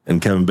 Oh. And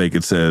Kevin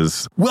Bacon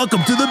says,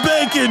 "Welcome to the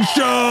Bacon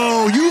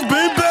Show. You've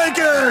been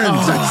Bacon."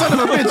 Son of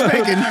a bitch,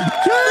 Bacon.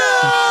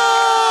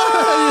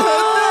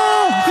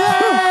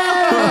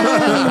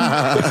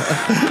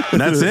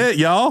 That's it,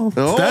 y'all.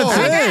 That's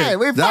it.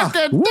 We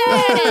fucking did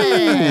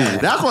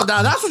it. That's what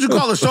you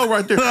call a show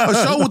right there. A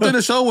show within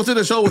a show within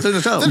a show within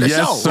a show.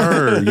 Yes,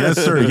 sir. Yes,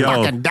 sir.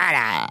 Yo,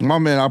 my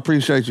man, I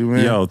appreciate you,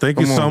 man. Yo, thank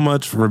you so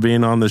much for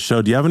being on the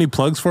show. Do you have any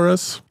plugs for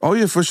us? Oh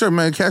yeah, for sure,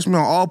 man. Catch me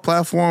on all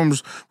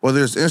platforms,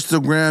 whether it's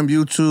Instagram,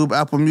 YouTube,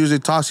 Apple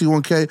Music,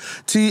 Tasi1k,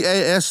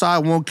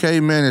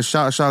 Tasi1k, man. And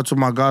shout out to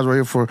my guys right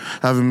here for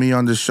having me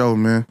on this show,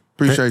 man.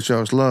 Appreciate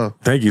y'all. It's love.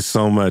 Thank you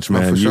so much,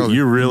 man. Sure.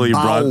 You really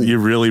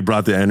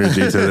brought the energy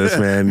to this,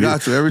 man.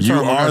 Got you. Every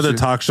time you are the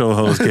talk show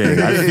host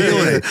king. I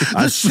feel it.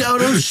 The show.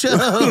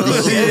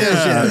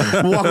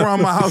 Yeah. Walk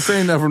around my house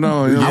saying never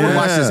know. You know? I would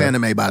watch this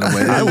anime, by the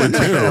way. I would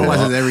too. I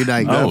watch this every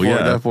night.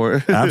 That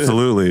part.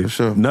 Absolutely. For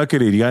sure.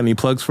 Nuckity, you got any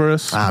plugs for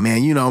us?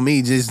 Man, you know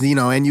me. Just,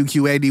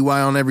 NUQADY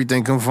on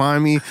everything. Come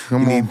find me. You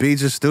need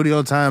beats or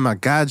studio time. I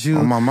got you.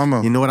 Oh, my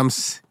mama. You know what I'm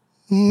saying?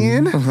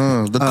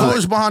 The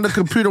coolest behind the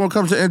computer when it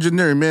comes to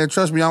engineering, man.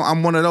 Trust me,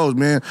 I'm one of those,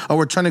 man. A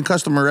returning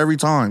customer every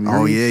time.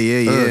 Oh,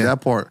 yeah.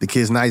 That part. The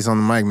kid's nice on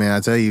the mic, man. I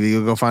tell you,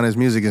 you'll go find his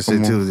music and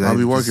shit, too. I'll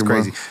be working,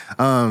 crazy.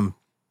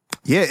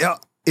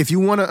 If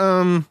you want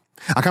to...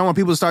 I kind of want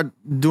people to start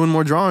doing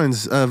more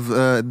drawings of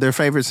their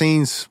favorite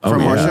scenes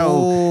from our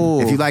show.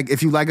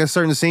 If you like a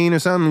certain scene or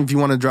something, if you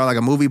want to draw like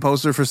a movie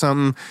poster for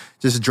something,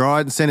 just draw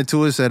it and send it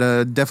to us at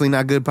definitely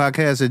not good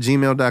podcast at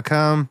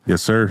gmail.com.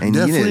 Yes, sir. And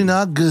definitely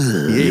not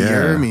good. Yeah, you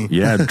heard me.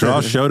 Yeah,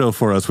 draw Shoto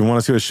for us. We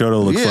want to see what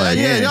Shoto looks like.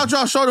 Yeah, y'all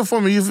draw Shoto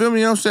for me. You feel me?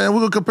 You know what I'm saying? We're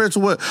going to compare it to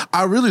what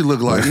I really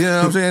look like. You know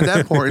what I'm saying?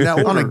 That part.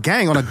 That on a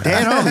gang, on a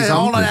dead homies.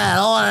 All of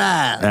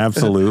that.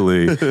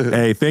 Absolutely.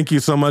 Hey, thank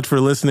you so much for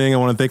listening. I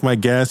want to thank my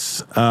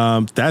guests.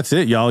 That's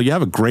it, y'all. You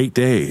have a great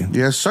day.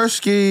 Yes, sir,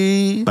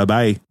 ski.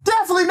 Bye-bye.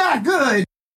 Definitely not good.